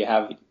in. You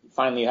have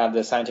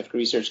the scientific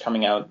research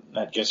coming out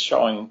just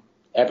showing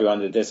everyone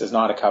that this is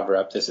not a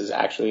cover-up. This is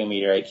actually a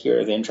meteorite. Here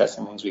are the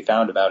interesting things we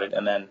found about it.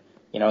 And then,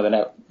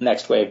 the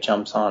next wave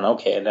jumps on.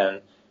 Okay,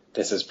 then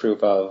this is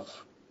proof of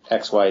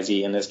X, Y,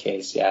 Z. In this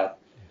case,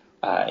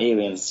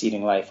 aliens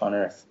seeding life on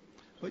Earth.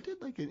 Well, I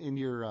did like in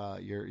your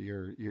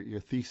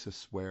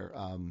thesis where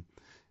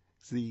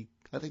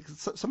I think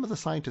some of the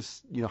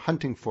scientists,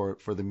 hunting for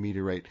the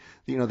meteorite,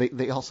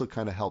 they also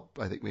kind of help,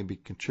 I think, maybe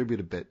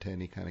contribute a bit to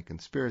any kind of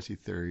conspiracy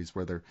theories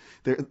where they're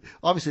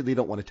obviously they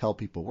don't want to tell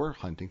people we're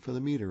hunting for the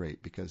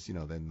meteorite because,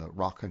 then the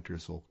rock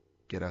hunters will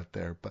get out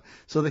there. But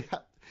so they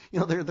have,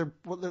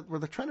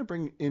 they're trying to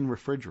bring in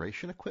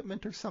refrigeration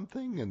equipment or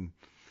something, and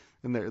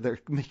they're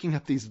making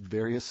up these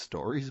various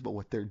stories about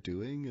what they're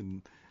doing.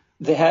 And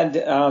They had,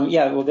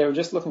 well, they were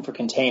just looking for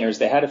containers.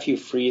 They had a few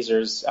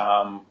freezers.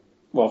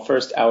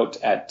 First out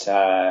at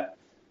a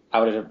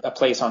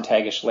place on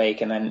Tagish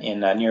Lake, and then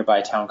in a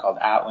nearby town called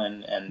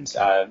Atlin, and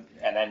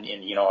then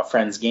in a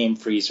friend's game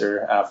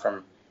freezer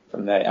from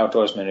the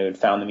outdoorsman who had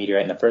found the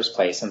meteorite in the first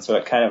place. And so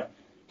it kind of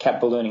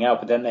kept ballooning out.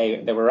 But then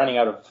they were running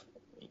out of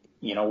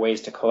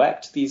ways to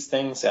collect these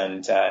things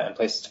and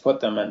places to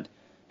put them. And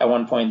at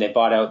one point they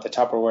bought out the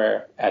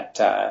Tupperware at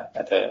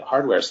the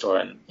hardware store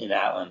in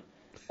Atlin,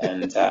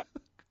 and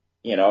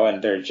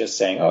and they're just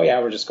saying, oh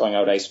yeah, we're just going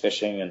out ice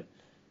fishing, and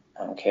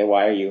okay,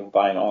 why are you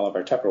buying all of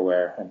our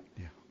Tupperware? And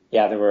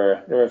there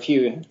were a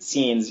few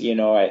scenes.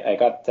 I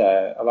got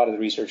a lot of the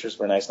researchers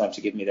were nice enough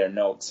to give me their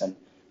notes, and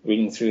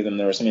reading through them,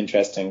 there were some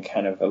interesting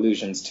kind of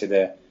allusions to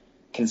the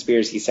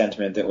conspiracy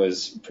sentiment that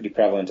was pretty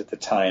prevalent at the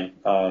time.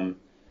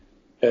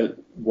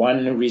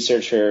 One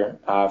researcher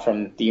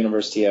from the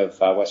University of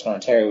Western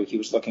Ontario, he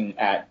was looking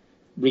at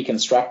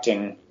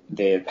reconstructing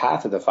the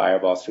path of the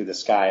fireball through the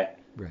sky.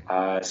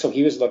 Right. So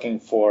he was looking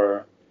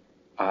for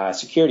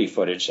security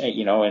footage,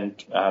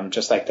 and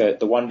just like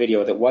the one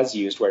video that was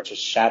used where it's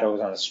just shadows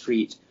on a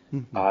street,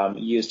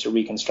 used to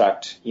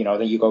reconstruct,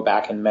 then you go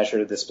back and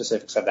measure the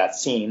specifics of that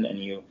scene, and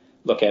you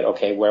look at,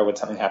 okay, where would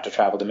something have to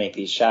travel to make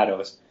these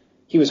shadows?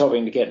 He was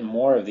hoping to get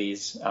more of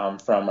these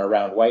from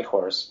around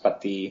Whitehorse,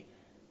 but the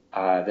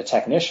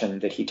technician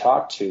that he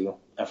talked to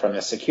from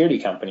a security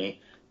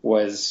company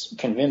was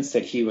convinced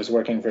that he was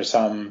working for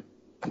some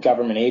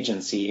government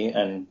agency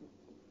and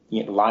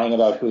lying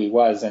about who he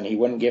was, and he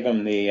wouldn't give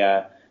him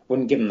the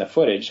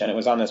footage, and it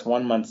was on this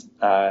 1 month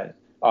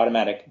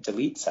automatic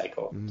delete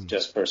cycle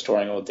just for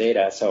storing old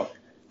data. So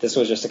this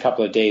was just a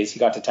couple of days. He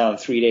got to town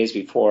 3 days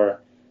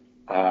before,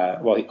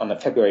 on the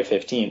February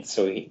 15th.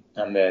 So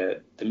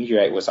the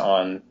meteorite was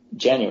on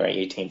January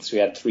 18th. So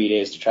we had 3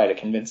 days to try to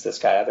convince this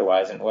guy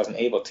otherwise, and wasn't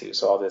able to.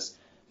 So all this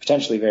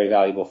potentially very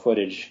valuable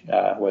footage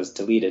was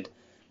deleted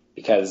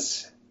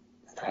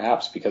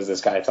perhaps because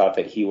this guy thought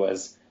that he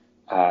was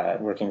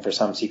working for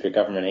some secret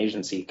government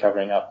agency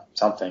covering up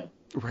something.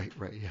 Right.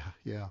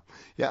 Yeah.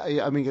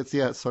 I mean,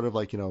 it's sort of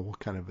like,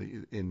 kind of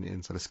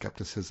in sort of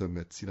skepticism,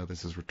 it's,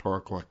 there's this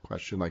rhetorical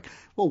question like,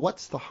 well,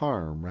 what's the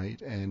harm,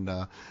 right? And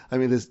I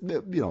mean, there's,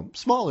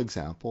 small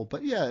example,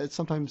 but yeah, it's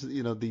sometimes,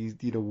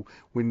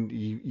 when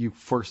you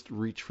first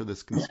reach for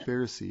this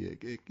conspiracy,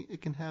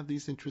 it can have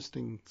these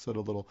interesting sort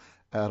of little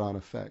add-on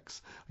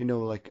effects.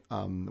 Like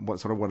one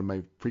of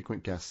my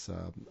frequent guests,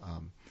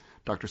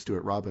 Dr.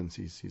 Stuart Robbins,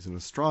 he's an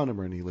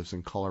astronomer and he lives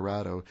in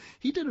Colorado.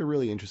 He did a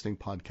really interesting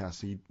podcast.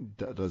 He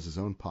does his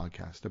own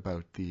podcast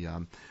about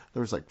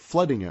there was like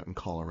flooding out in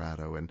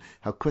Colorado and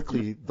how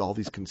quickly all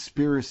these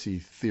conspiracy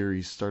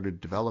theories started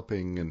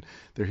developing, and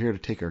they're here to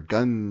take our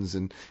guns,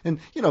 and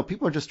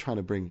people are just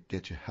trying to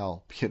get you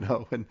help,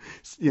 and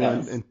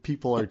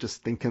people are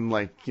just thinking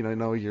like,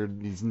 you're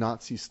these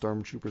Nazi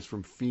stormtroopers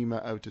from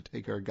FEMA out to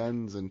take our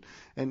guns, and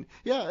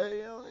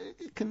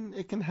it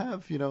can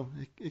have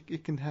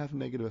it can have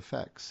negative effects.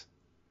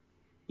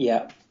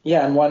 Yeah,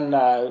 and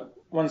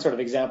one sort of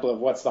example of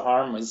what's the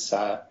harm was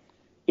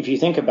if you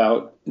think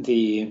about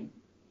the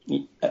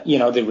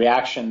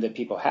reaction that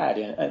people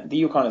had. The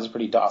Yukon is a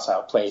pretty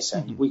docile place,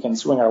 and we can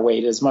swing our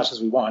weight as much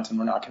as we want, and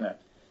we're not going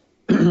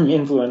to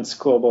influence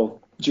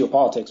global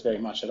geopolitics very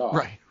much at all.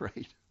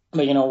 Right.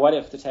 But what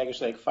if the Tagish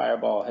Lake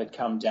Fireball had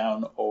come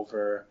down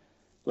over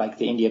like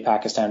the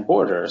India-Pakistan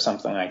border or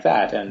something like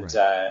that,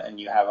 and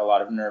you have a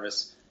lot of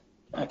nervous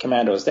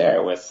commandos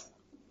there with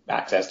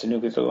access to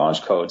nuclear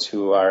launch codes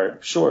who are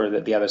sure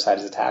that the other side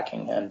is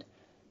attacking. And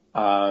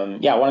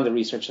one of the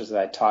researchers that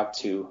I talked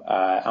to,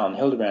 Alan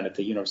Hildebrand at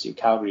the University of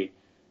Calgary,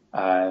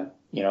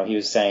 he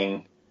was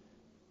saying,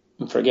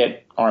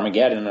 forget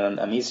Armageddon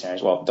and these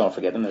scenarios. Well, don't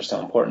forget them; they're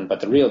still important. But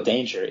the real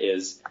danger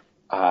is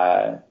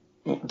the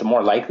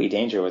more likely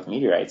danger with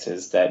meteorites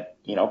is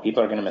that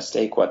people are going to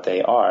mistake what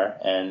they are,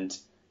 and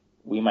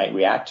we might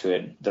react to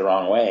it the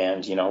wrong way,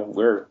 and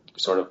we're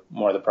sort of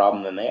more the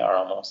problem than they are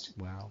almost.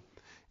 Wow.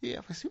 Yeah,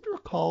 if I seem to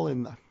recall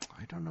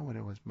I don't know when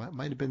it was,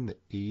 might have been the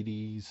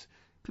 80s,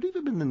 could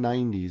even been the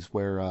 90s,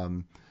 where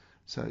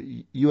so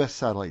U.S.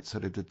 satellites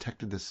sort of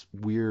detected this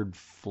weird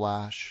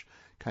flash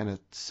kind of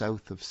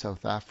south of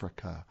South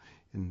Africa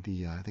in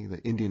the I think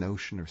the Indian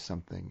Ocean or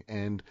something,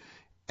 and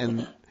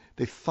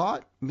they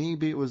thought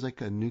maybe it was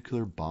like a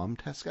nuclear bomb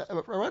test.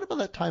 Right about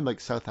that time, like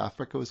South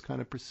Africa was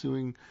kind of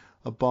pursuing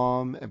a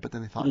bomb, but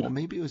then they thought, well,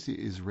 maybe it was the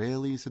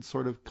Israelis had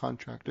sort of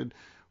contracted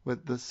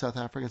with the South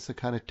Africans to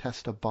kind of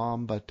test a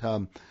bomb, but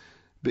I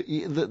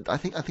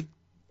think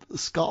the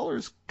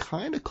scholars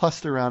kind of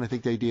cluster around, I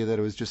think, the idea that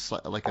it was just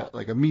like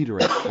a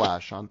meteorite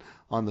flash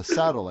on the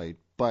satellite,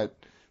 but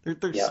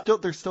there's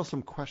still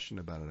some question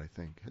about it, I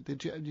think.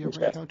 Did you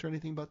ever encounter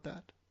anything about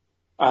that?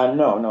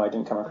 No, I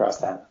didn't come across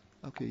that.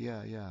 Okay,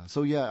 yeah.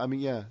 So I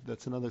mean,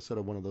 that's another sort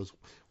of one of those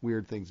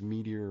weird things,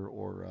 meteor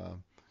or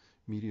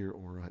meteor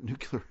or a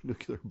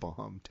nuclear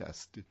bomb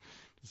test.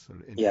 It's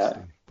sort of Yeah.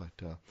 interesting, but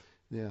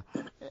yeah.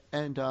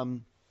 And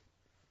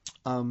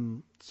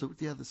so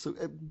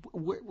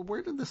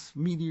where did this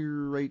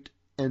meteorite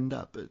end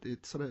up?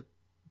 It sort of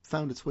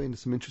found its way into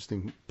some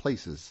interesting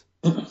places.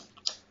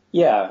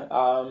 Yeah,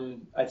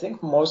 I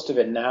think most of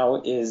it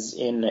now is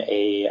in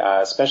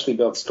a specially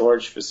built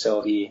storage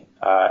facility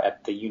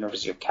at the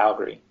University of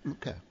Calgary.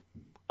 Okay.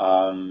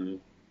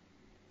 Um,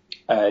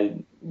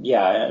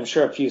 yeah, I'm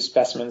sure a few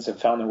specimens have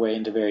found their way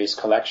into various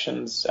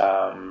collections,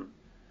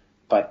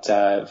 but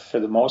for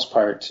the most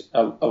part,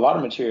 a lot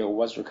of material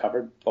was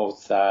recovered,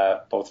 both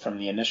from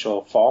the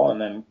initial fall and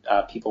then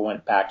people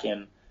went back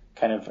in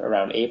kind of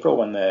around April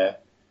when the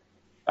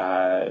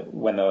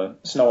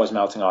snow was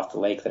melting off the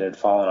lake that had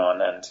fallen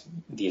on, and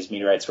these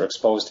meteorites were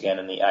exposed again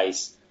in the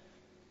ice,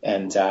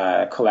 and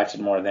collected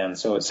more then.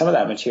 So some of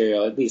that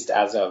material, at least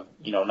as of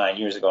 9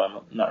 years ago,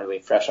 I'm not really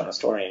fresh on the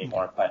story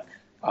anymore, but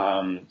a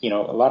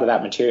lot of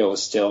that material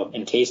is still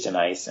encased in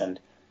ice, and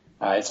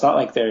it's not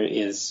like there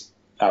is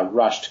a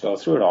rush to go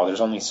through it all. There's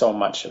only so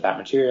much of that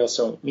material,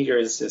 so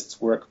meteorologists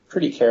work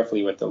pretty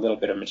carefully with the little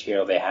bit of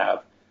material they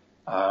have.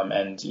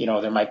 And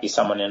there might be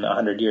someone in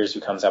 100 years who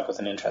comes up with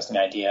an interesting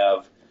idea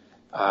of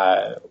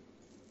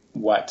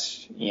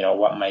what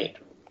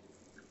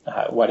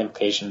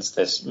implications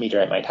this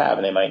meteorite might have,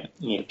 and they might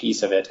need a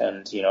piece of it,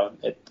 and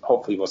it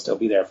hopefully will still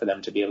be there for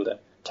them to be able to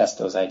test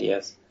those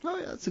ideas. Oh,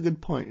 yeah, that's a good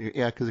point.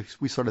 Yeah,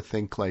 because we sort of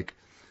think like,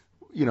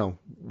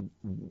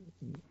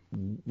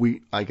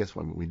 I guess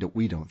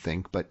we don't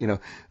think, but the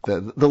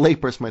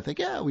layperson might think,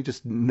 yeah, we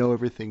just know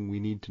everything we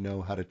need to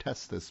know how to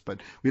test this, but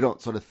we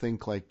don't sort of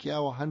think like, yeah,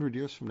 well, 100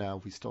 years from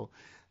now, we still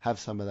have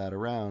some of that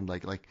around.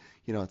 Like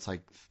it's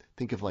like,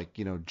 think of like,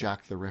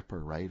 Jack the Ripper,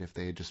 right? If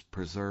they had just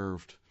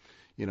preserved,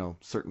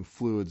 certain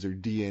fluids or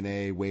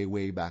DNA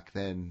way back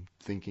then,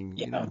 thinking,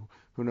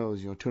 who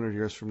knows, 200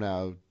 years from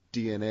now,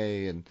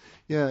 DNA and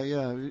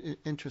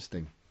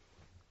interesting.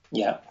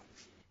 Yeah.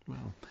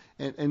 Wow.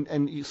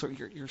 And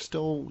you're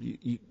still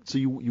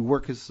you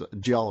work as a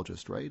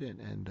geologist, right?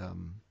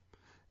 And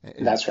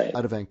That's right.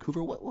 Out of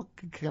Vancouver. What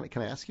can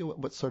I ask you?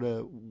 What sort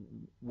of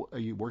are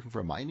you working for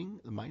a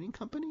mining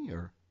company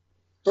or?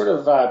 Sort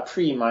of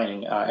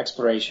pre-mining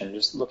exploration,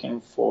 just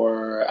looking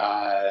for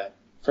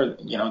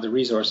the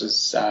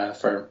resources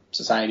for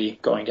society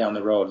going down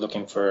the road,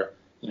 looking for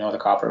the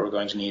copper we're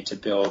going to need to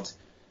build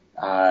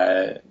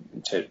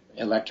to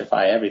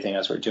electrify everything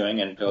as we're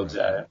doing and build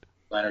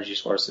energy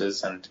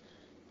sources and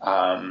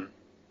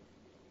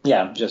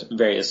just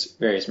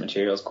various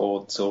materials,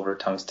 gold, silver,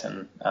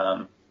 tungsten,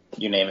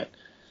 you name it.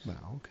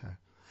 Wow. Okay.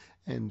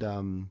 And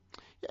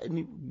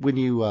when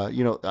you're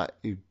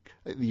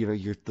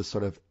the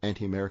sort of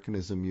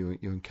anti-Americanism you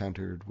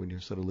encountered when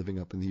you're sort of living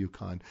up in the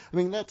Yukon. I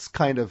mean, that's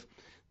kind of,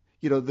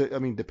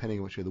 depending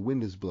on which way the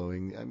wind is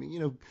blowing. I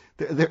mean,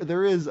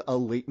 there is a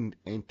latent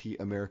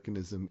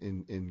anti-Americanism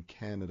in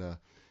Canada,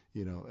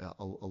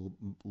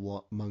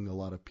 among a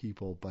lot of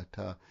people. But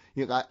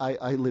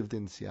I lived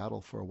in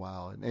Seattle for a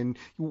while, and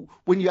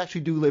when you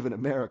actually do live in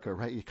America,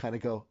 right, you kind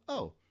of go,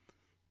 oh,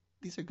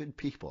 these are good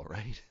people,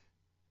 right?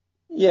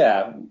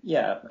 Yeah.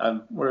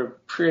 We're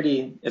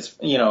pretty, as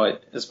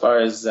far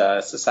as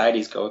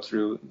societies go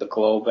through the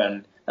globe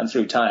and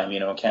through time,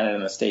 Canada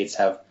and the States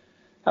have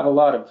a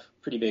lot of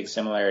pretty big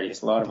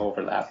similarities, a lot of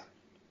overlap.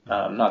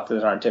 Not that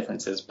there aren't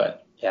differences,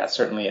 but yeah,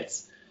 certainly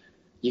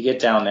you get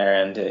down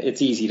there and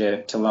it's easy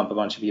to lump a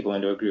bunch of people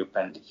into a group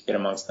and you get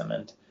amongst them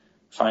and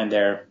find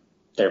their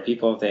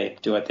people. They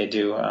do what they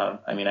do. I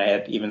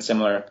had even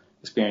similar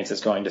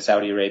experiences going to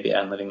Saudi Arabia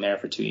and living there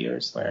for 2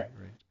 years where.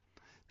 Right.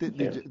 Did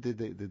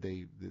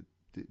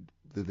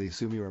they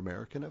assume you were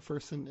American at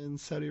first in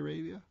Saudi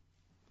Arabia?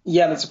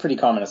 Yeah, that's a pretty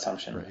common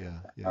assumption. Right,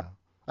 yeah.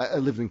 I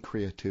lived in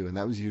Korea too, and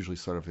that was usually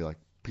sort of like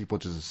people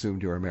just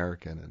assumed you were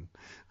American. And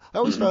I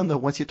always found that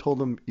once you told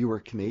them you were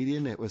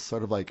Canadian, it was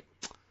sort of like,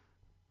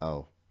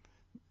 oh,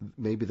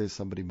 maybe there's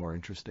somebody more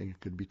interesting you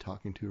could be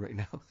talking to right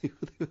now.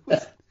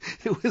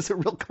 It was a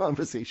real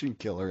conversation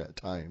killer at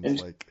times.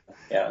 Like,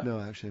 no,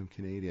 actually I'm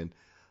Canadian.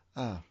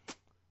 I'm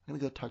gonna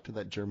go talk to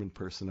that German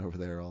person over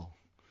there.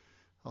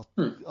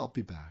 I'll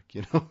be back,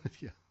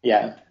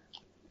 Yeah.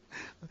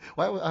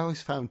 Well, I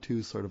always found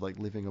too, sort of like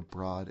living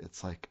abroad,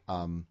 it's like,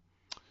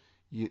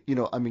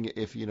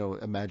 if,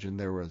 imagine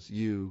there was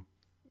you,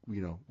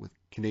 with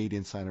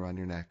Canadian sign around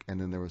your neck, and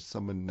then there was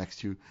someone next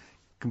to you,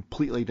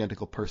 completely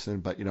identical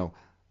person, but,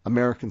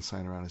 American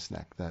sign around his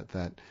neck,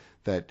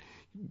 that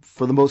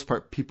for the most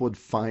part, people would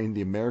find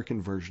the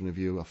American version of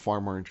you a far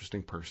more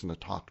interesting person to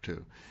talk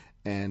to.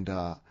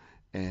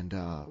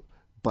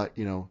 But,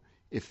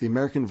 if the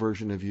American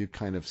version of you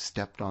kind of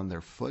stepped on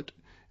their foot,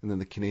 and then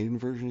the Canadian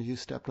version of you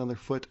stepped on their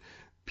foot,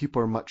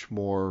 people are much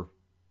more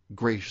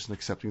gracious in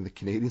accepting the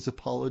Canadian's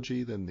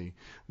apology than the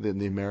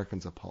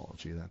American's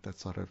apology.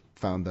 That's sort of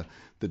found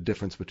the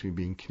difference between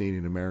being Canadian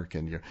and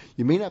American.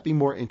 You may not be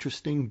more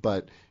interesting,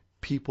 but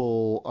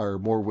people are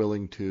more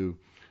willing to,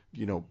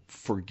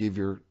 forgive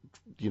your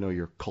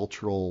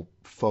cultural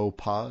faux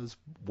pas.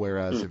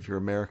 Whereas if you're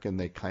American,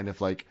 they kind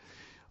of like,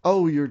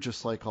 oh, you're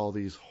just like all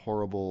these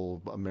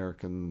horrible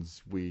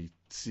Americans we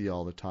see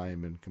all the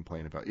time and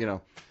complain about,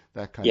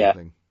 that kind of Yeah.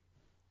 thing.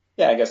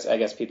 Yeah, I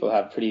guess people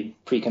have pretty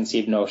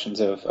preconceived notions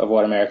of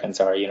what Americans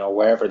are,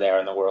 wherever they are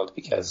in the world,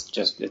 Yeah. because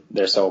just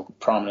they're so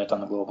prominent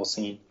on the global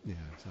scene. Yeah,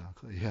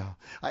 exactly. Yeah.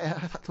 I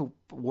thought the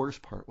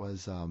worst part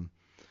was,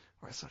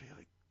 or sorry,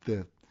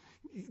 like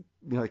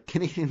like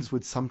Canadians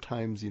would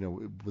sometimes,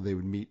 when they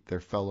would meet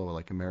their fellow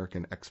like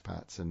American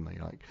expats in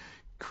like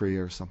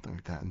Korea or something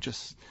like that, and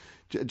just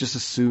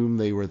assume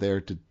they were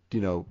there to,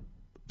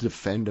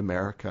 defend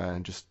America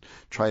and just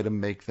try to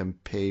make them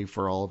pay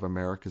for all of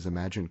America's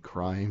imagined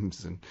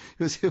crimes. And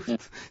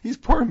these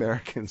poor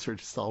Americans are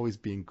just always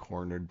being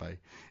cornered by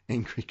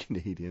angry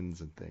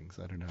Canadians and things.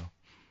 I don't know.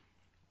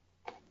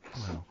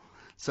 Wow.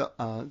 So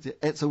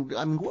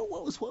I mean,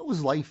 what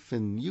was life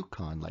in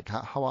Yukon like?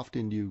 How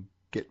often do you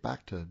get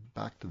back to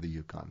the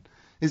Yukon?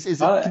 Is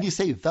it, Uh, can you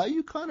say the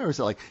Yukon, or is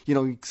it like,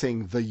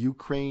 saying the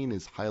Ukraine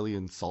is highly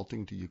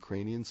insulting to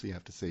Ukrainians, so you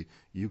have to say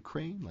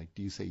Ukraine? Like,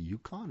 do you say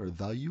Yukon or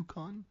the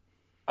Yukon?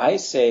 I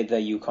say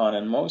the Yukon,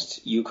 and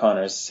most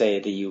Yukoners say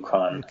the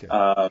Yukon. Okay.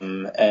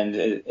 And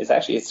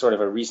it's sort of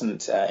a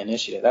recent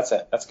initiative. That's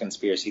a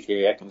conspiracy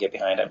theory I can get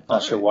behind. I'm All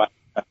not sure right. why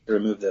I have to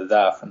remove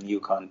the from the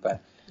Yukon,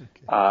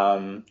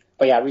 Okay.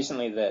 but yeah,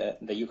 recently the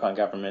Yukon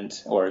government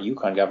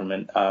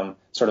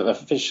sort of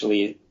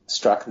officially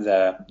struck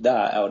the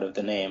out of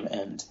the name,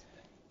 and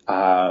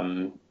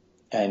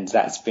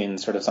that's been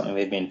sort of something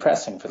they've been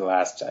pressing for the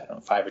last, I don't know,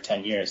 5 or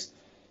 10 years,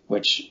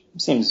 which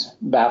seems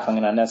baffling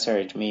and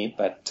unnecessary to me.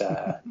 But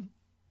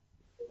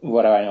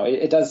what do I know?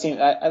 It does seem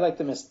I like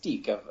the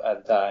mystique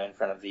of the in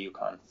front of the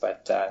Yukon,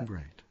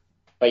 Right.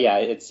 but yeah,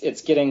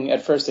 it's getting,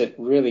 at first it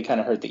really kind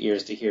of hurt the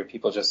ears to hear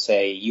people just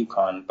say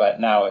Yukon, but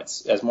now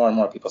it's, as more and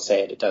more people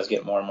say it, it does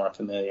get more and more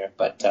familiar.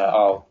 But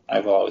Okay. I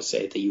will always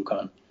say the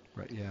Yukon.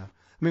 Right. Yeah.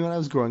 I mean, when I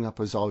was growing up,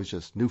 it was always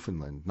just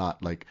Newfoundland,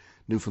 not like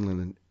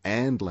Newfoundland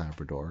and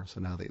Labrador. So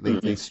now they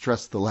Hmm.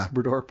 stress the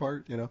Labrador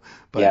part, Yeah,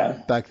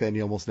 But back then,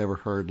 you almost never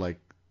heard like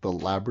the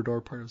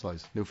Labrador part. It was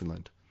always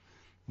Newfoundland.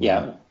 Wow.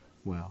 yeah.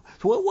 Wow.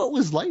 So what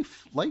was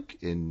life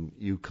like in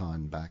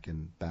Yukon back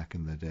in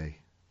the day?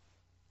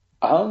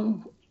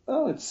 Well,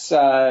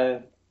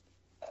 I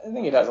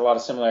think it has a lot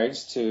of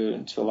similarities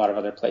to a lot of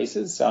other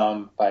places,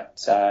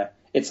 but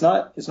it's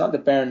not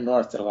the barren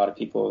north that a lot of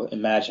people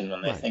imagine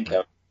when they Right. think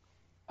Right.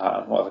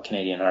 of the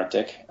Canadian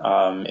Arctic.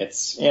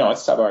 It's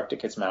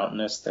subarctic, it's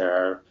mountainous.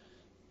 There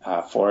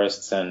are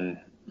forests and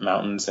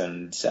mountains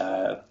and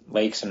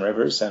lakes and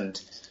rivers, and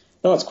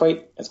no, it's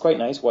quite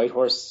nice.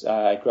 Whitehorse.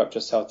 I grew up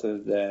just south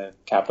of the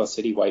capital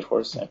city,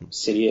 Whitehorse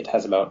city. It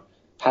had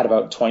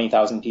about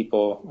 20,000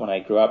 people when I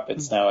grew up.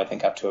 It's now, I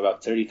think, up to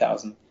about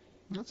 30,000.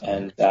 That's all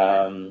right.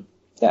 And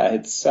yeah,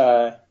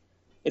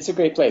 it's a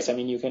great place. I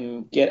mean, you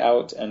can get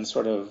out and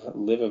sort of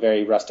live a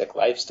very rustic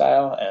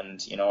lifestyle.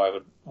 And I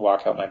would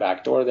walk out my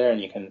back door there, and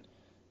you can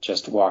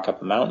just walk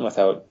up a mountain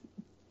without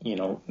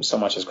so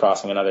much as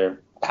crossing another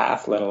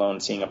path, let alone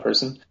seeing a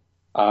person.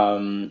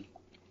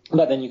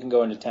 But then you can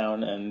go into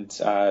town, and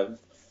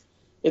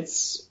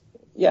it's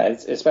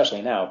it's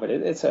especially now, but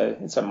it's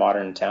a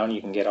modern town.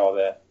 You can get all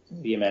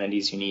the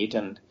amenities you need,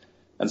 and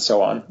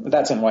so on.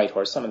 That's in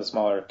Whitehorse. Some of the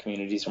smaller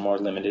communities are more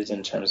limited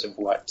in terms of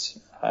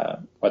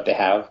what they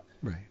have.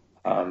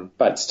 Right.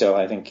 But still,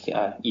 I think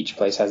each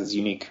place has its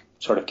unique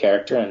sort of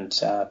character and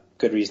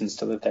good reasons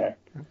to live there.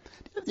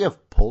 Do you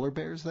have polar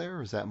bears there,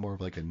 or is that more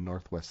of like a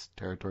Northwest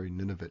Territory,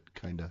 Nunavut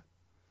kind of?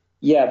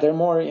 Yeah, they're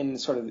more in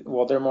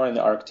they're more in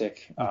the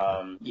Arctic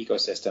Okay.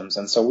 ecosystems,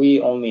 and so we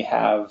only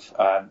have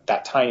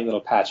that tiny little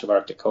patch of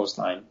Arctic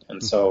coastline, and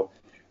Okay. so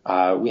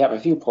we have a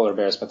few polar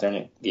bears, but they're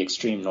in the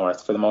extreme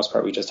north. For the most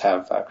part, we just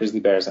have grizzly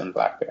bears and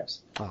black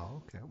bears.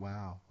 Oh, okay.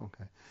 Wow.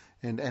 Okay.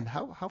 And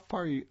how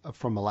far are you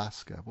from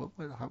Alaska?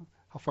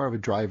 How far of a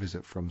drive is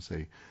it from,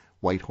 say,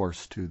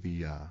 Whitehorse to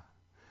the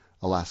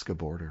Alaska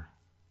border?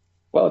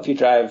 Well, if you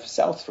drive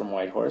south from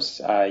Whitehorse,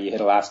 you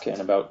hit Alaska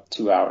in about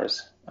 2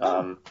 hours,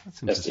 Oh,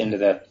 that's just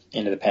interesting.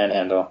 into the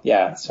Panhandle.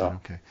 Yeah, so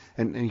Okay.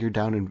 And you're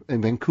down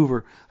in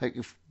Vancouver. Like,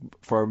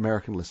 for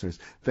American listeners,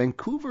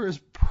 Vancouver is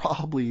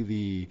probably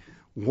the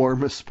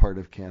warmest part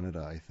of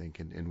Canada, I think,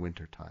 in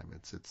wintertime.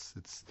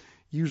 It's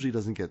usually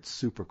doesn't get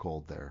super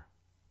cold there.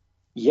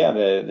 yeah,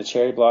 the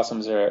cherry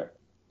blossoms are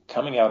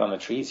coming out on the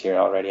trees here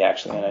already,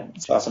 actually, and I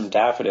saw some Jeez.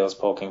 daffodils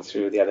poking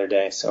through the other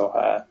day.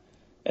 So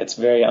it's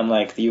very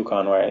unlike the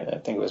Yukon, where I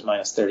think it was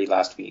minus 30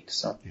 last week.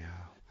 So Yeah.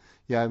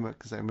 Yeah,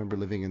 because I remember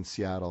living in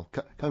Seattle,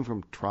 coming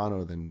from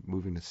Toronto, then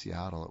moving to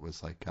Seattle. It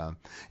was like, yeah,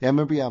 I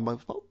remember, yeah,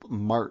 about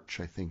March,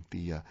 I think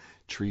the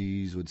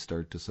trees would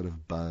start to sort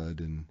of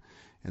bud, and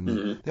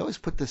mhm. they always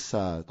put this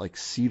like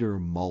cedar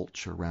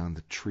mulch around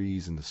the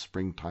trees in the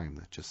springtime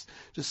that just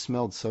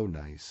smelled so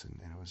nice, and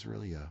it was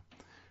really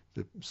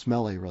the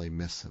smell I really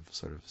miss of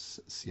sort of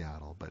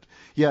Seattle. But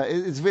yeah,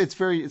 it's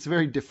a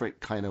very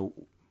different kind of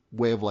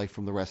way of life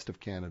from the rest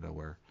of Canada,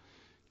 where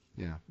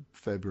yeah,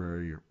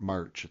 February or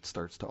March, it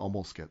starts to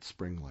almost get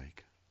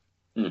spring-like.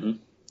 Hmm.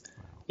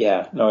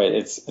 Yeah, no,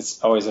 it's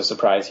always a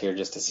surprise here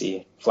just to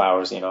see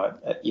flowers,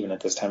 even at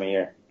this time of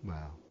year.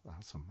 Wow. Wow.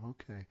 Awesome.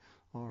 Okay.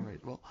 All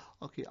right. Well,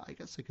 okay. I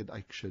guess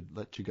I should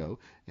let you go.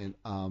 And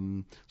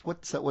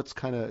what's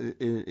kind of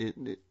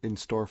in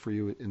store for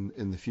you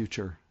in the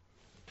future?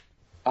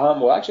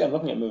 Well, actually, I'm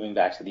looking at moving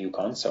back to the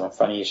Yukon, so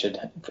funny you should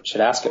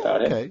ask Oh,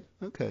 about it.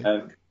 okay.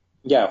 Okay.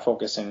 Yeah,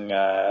 focusing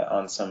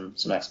on some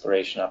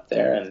exploration up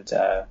there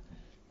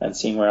and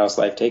seeing where else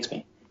life takes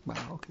me. Wow.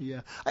 Okay.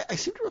 Yeah. I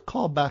seem to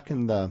recall back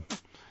in the,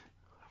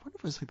 I wonder if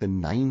it was like the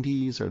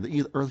 90s or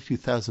the early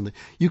 2000s, the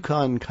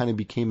Yukon kind of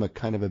became a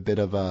kind of a bit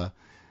of a,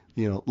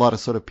 a lot of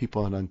sort of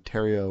people in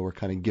Ontario were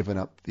kind of giving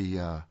up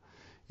the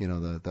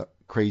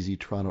crazy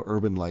Toronto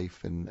urban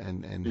life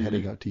and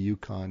heading out to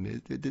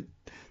Yukon.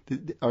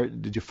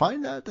 Did you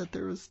find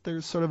that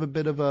there's sort of a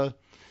bit of a,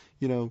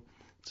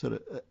 sort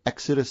of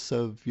exodus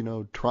of,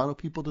 Toronto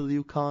people to the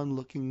Yukon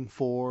looking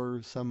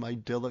for some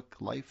idyllic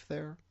life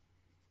there?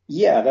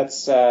 Yeah,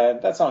 that's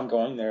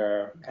ongoing. There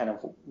are kind of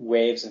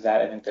waves of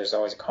that. I think there's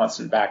always a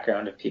constant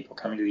background of people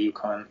coming to the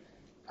Yukon.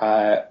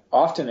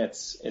 Often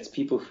it's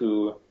people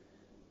who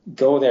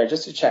go there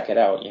just to check it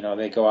out.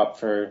 They go up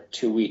for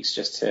 2 weeks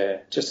just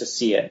to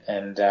see it,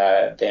 and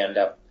they end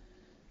up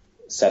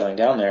settling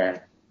down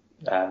there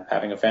and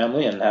having a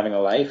family and having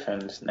a life.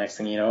 And next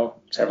thing you know,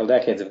 several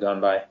decades have gone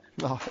by.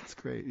 Oh, that's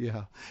great.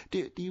 Yeah.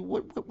 Do you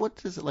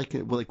what is it like?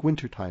 Well, like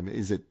wintertime?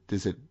 Is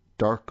it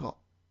dark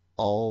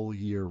all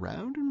year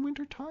round in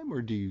wintertime,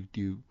 or do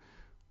you?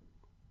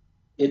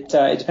 It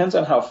depends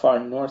on how far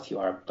north you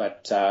are,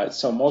 but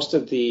so most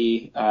of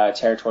the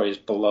territory is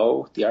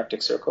below the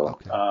Arctic Circle.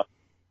 Okay.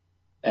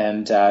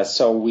 And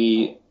so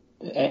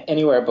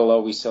anywhere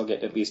below, we still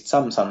get at least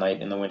some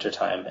sunlight in the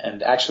wintertime.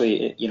 And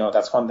actually,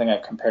 that's one thing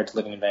I've compared to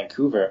living in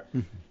Vancouver.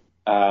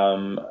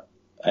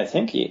 I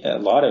think a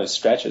lot of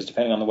stretches,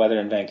 depending on the weather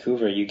in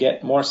Vancouver, you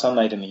get more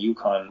sunlight in the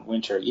Yukon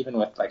winter, even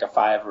with like a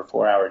 5 or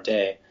 4 hour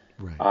day,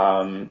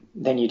 Right.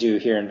 than you do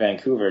here in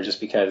Vancouver, just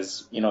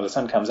because, the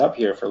sun comes up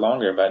here for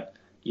longer, but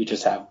you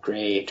just have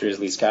gray,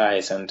 drizzly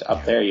skies. And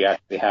up there, you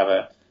actually have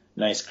a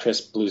nice,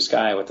 crisp blue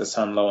sky with the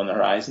sun low on the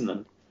horizon.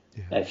 And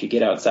if you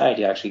get outside,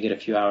 you actually get a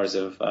few hours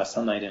of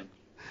sunlight in.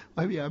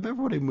 I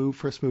remember when I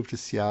first moved to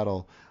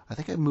Seattle. I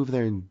think I moved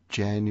there in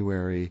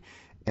January,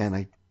 and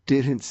I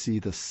didn't see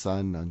the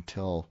sun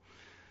until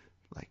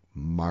like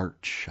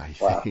March, I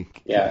Wow.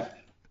 think. Yeah.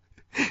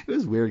 It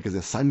was weird because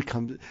the sun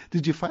comes.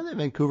 Did you find that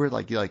Vancouver,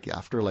 like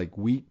after like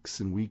weeks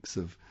and weeks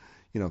of,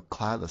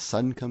 cloud, the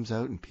sun comes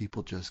out and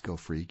people just go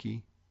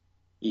freaky?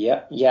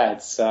 Yeah. Yeah.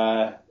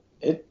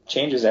 It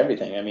changes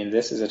everything. I mean,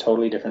 this is a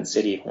totally different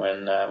city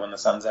when the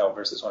sun's out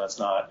versus when it's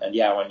not. And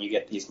yeah, when you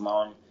get these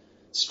long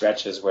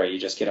stretches where you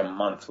just get a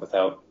month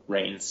without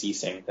rain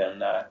ceasing, then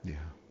Yeah.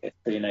 it's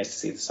pretty nice to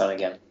see the sun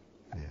again.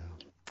 Yeah.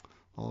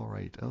 All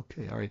right.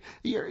 Okay. All right.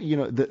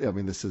 I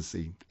mean, this is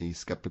a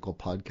skeptical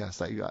podcast.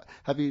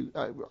 Have you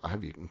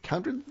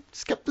encountered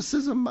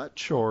skepticism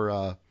much,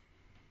 or?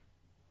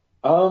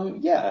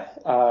 Yeah,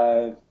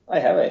 I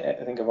have.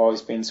 I think I've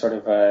always been sort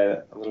of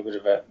a little bit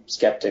of a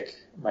skeptic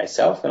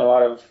myself in a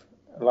lot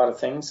of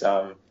things.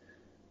 I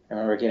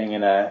remember getting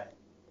in a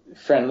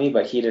friendly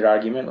but heated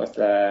argument with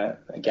a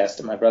guest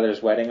at my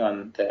brother's wedding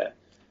on the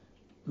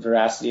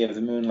veracity of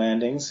the moon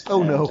landings,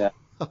 Oh and no.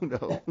 Oh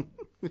no.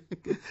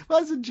 Well,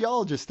 as a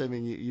geologist, I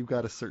mean, you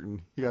got a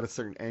certain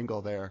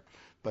angle there,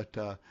 but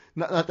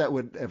not that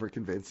would ever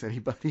convince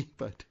anybody.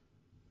 But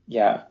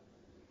yeah.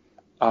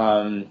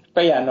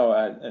 But yeah,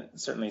 no,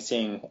 certainly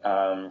seeing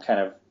kind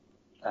of.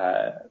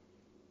 Uh,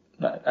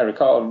 I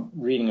recall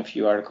reading a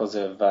few articles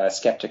of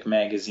Skeptic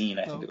magazine,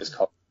 I think it was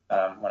called,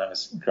 when I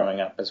was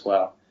growing up as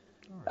well.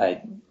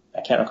 Right.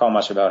 I can't recall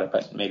much about it,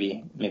 but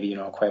maybe you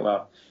know it quite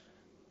well.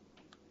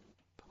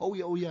 Oh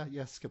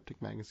yeah,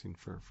 Skeptic magazine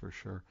for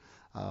sure.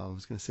 I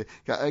was gonna say,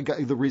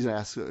 the reason I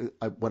ask,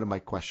 one of my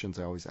questions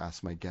I always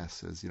ask my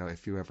guests is,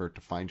 if you ever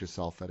to find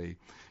yourself at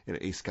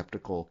a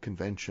skeptical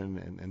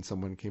convention and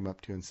someone came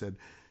up to you and said,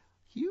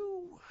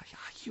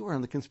 you were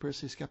on the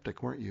Conspiracy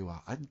Skeptic, weren't you?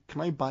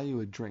 Can I buy you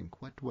a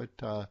drink? What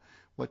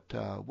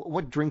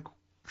drink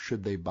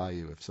should they buy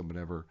you if someone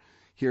ever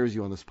hears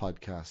you on this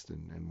podcast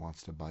and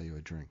wants to buy you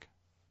a drink?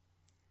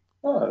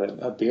 Oh,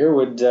 a beer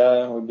would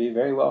be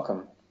very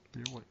welcome.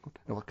 Beer,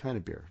 what kind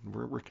of beer?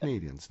 We're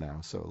Canadians now,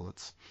 so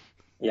let's.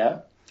 Yeah.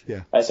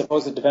 Yeah. I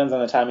suppose it depends on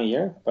the time of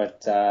year,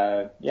 but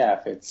yeah,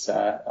 if it's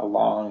a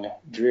long,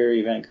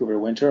 dreary Vancouver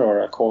winter or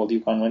a cold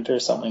Yukon winter,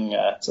 something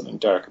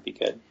dark would be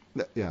good.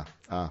 Yeah.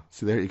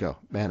 So there you go.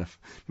 Man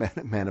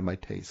of my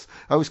taste.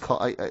 I always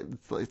call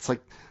it's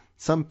like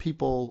some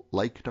people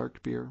like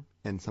dark beer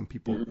and some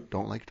people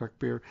don't like dark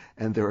beer,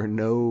 and there are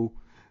no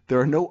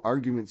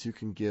arguments you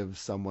can give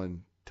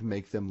someone to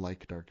make them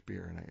like dark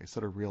beer. And I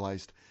sort of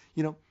realized,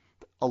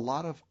 a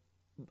lot of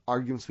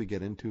arguments we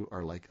get into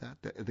are like that.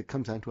 It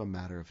comes down to a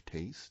matter of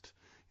taste.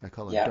 I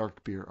call it a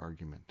dark beer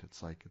argument.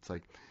 It's like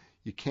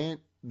you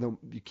can't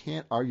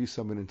argue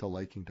someone into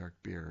liking dark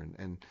beer,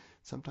 and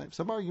sometimes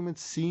some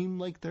arguments seem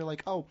like they're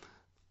like, oh,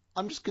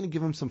 I'm just going to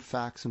give him some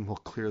facts and we'll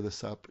clear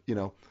this up.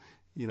 Yeah.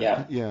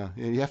 Yeah.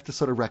 You have to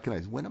sort of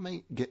recognize, when am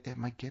I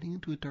getting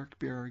into a dark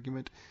beer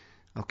argument?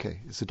 Okay,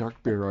 it's a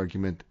dark beer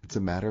argument. It's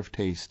a matter of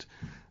taste.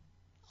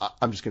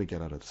 I'm just going to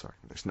get out of this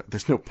argument.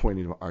 There's no point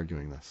in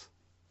arguing this.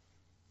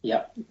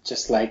 Yeah,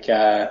 just like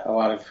a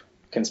lot of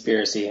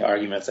conspiracy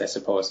arguments, I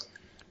suppose.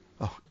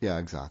 Oh, yeah,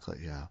 exactly.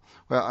 Yeah.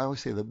 Well, I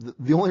always say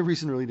the only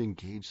reason really to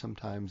engage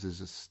sometimes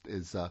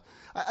is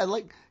I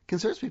like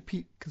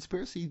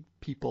conspiracy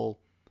people.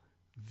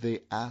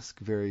 They ask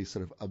very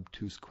sort of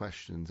obtuse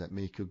questions that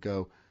make you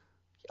go,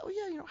 oh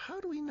yeah, how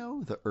do we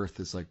know the Earth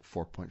is like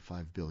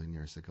 4.5 billion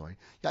years ago?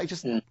 I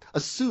just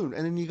assume,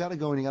 and then you got to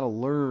go and you got to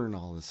learn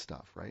all this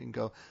stuff, right? And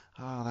go,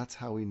 that's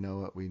how we know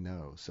what we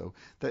know. So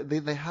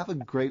they have a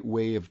great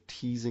way of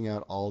teasing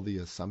out all the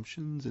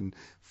assumptions and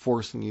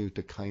forcing you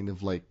to kind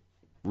of like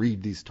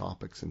read these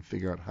topics and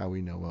figure out how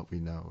we know what we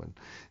know. And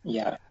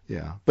yeah,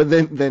 but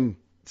then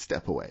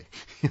step away,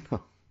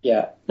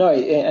 Yeah, no,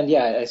 and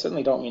yeah, I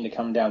certainly don't mean to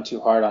come down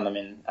too hard on them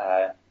in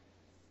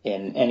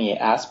any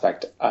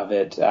aspect of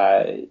it.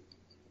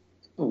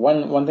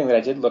 One thing that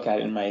I did look at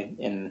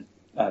in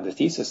the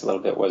thesis a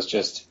little bit was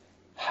just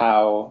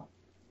how,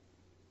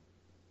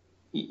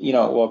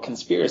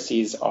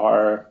 conspiracies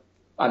are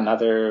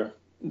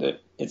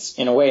it's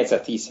in a way it's a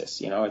thesis,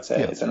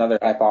 it's another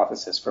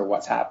hypothesis for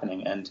what's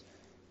happening. And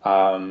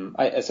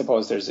I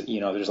suppose there's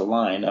a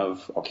line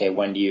of, okay,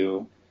 when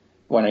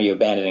are you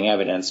abandoning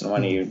evidence and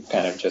when are you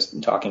kind of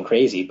just talking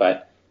crazy?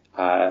 But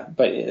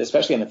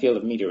especially in the field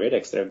of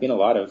meteoritics, there have been a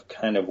lot of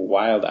kind of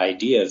wild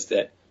ideas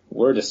that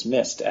were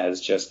dismissed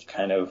as just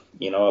kind of,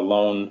 a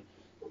lone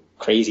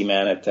crazy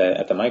man at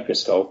the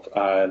microscope,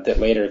 that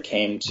later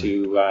came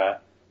to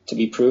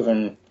be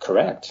proven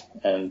correct.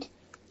 And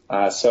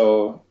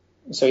so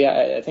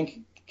yeah, I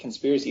think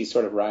conspiracies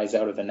sort of rise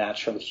out of the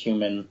natural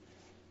human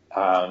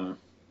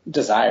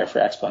desire for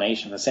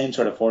explanation, the same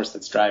sort of force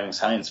that's driving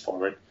science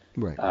forward.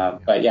 Right.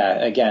 But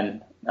yeah,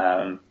 again,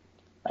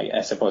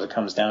 I suppose it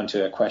comes down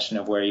to a question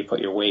of where you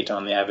put your weight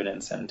on the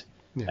evidence, and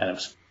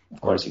of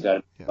course you got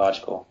to be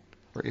logical.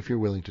 Or if you're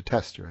willing to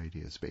test your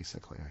ideas,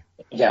 basically.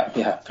 Yeah,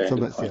 very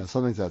good point.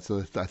 Something that.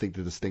 So I think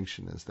the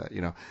distinction is that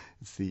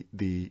it's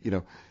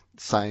the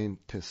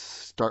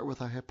scientists start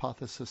with a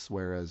hypothesis,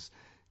 whereas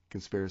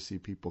conspiracy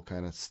people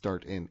kind of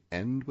start and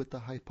end with the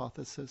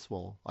hypothesis.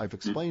 Well, I've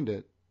explained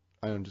it.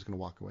 I'm just going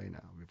to walk away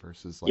now.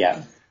 Versus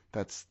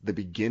that's the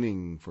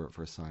beginning for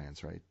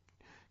science, right?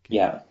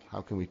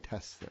 How can we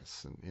test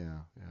this? And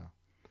yeah.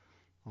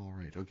 All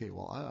right. Okay.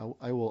 Well,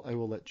 I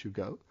will let you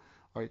go.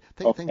 All right.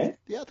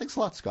 Thanks a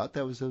lot, Scott.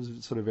 That was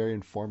sort of very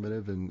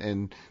informative,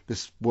 and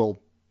this will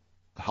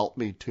help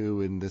me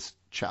too in this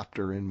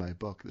chapter in my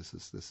book. This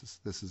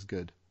is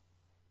good.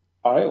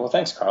 All right. Well,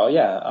 thanks, Carl.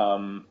 Yeah.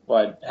 Well,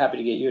 I'm happy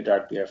to get you a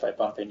dark beer if I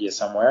bump into you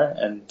somewhere,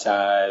 and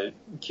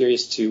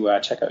curious to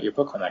check out your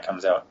book when that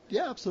comes out.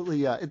 Yeah, absolutely.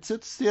 Yeah,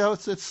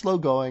 it's slow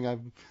going.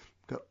 I've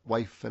got a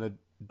wife and a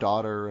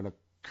daughter and a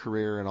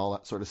career and all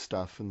that sort of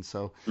stuff, and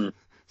so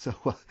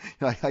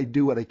I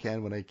do what I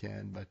can when I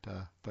can. But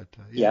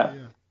yeah.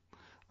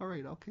 All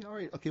right.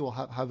 Okay. Well,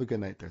 have a good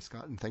night there,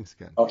 Scott, and thanks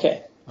again.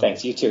 Okay.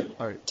 Thanks. You too.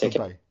 All right. Take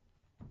care.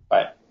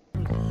 Bye.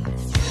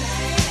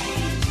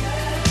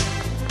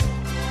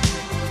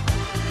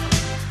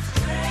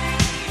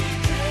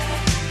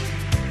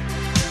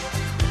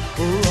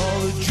 For all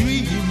the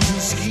dreams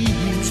and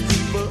schemes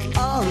people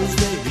always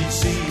they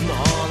seem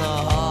on a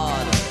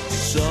hot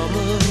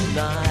summer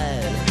night.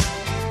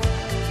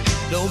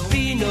 Don't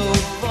be no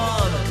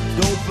fun,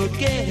 don't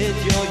forget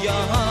you're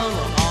young.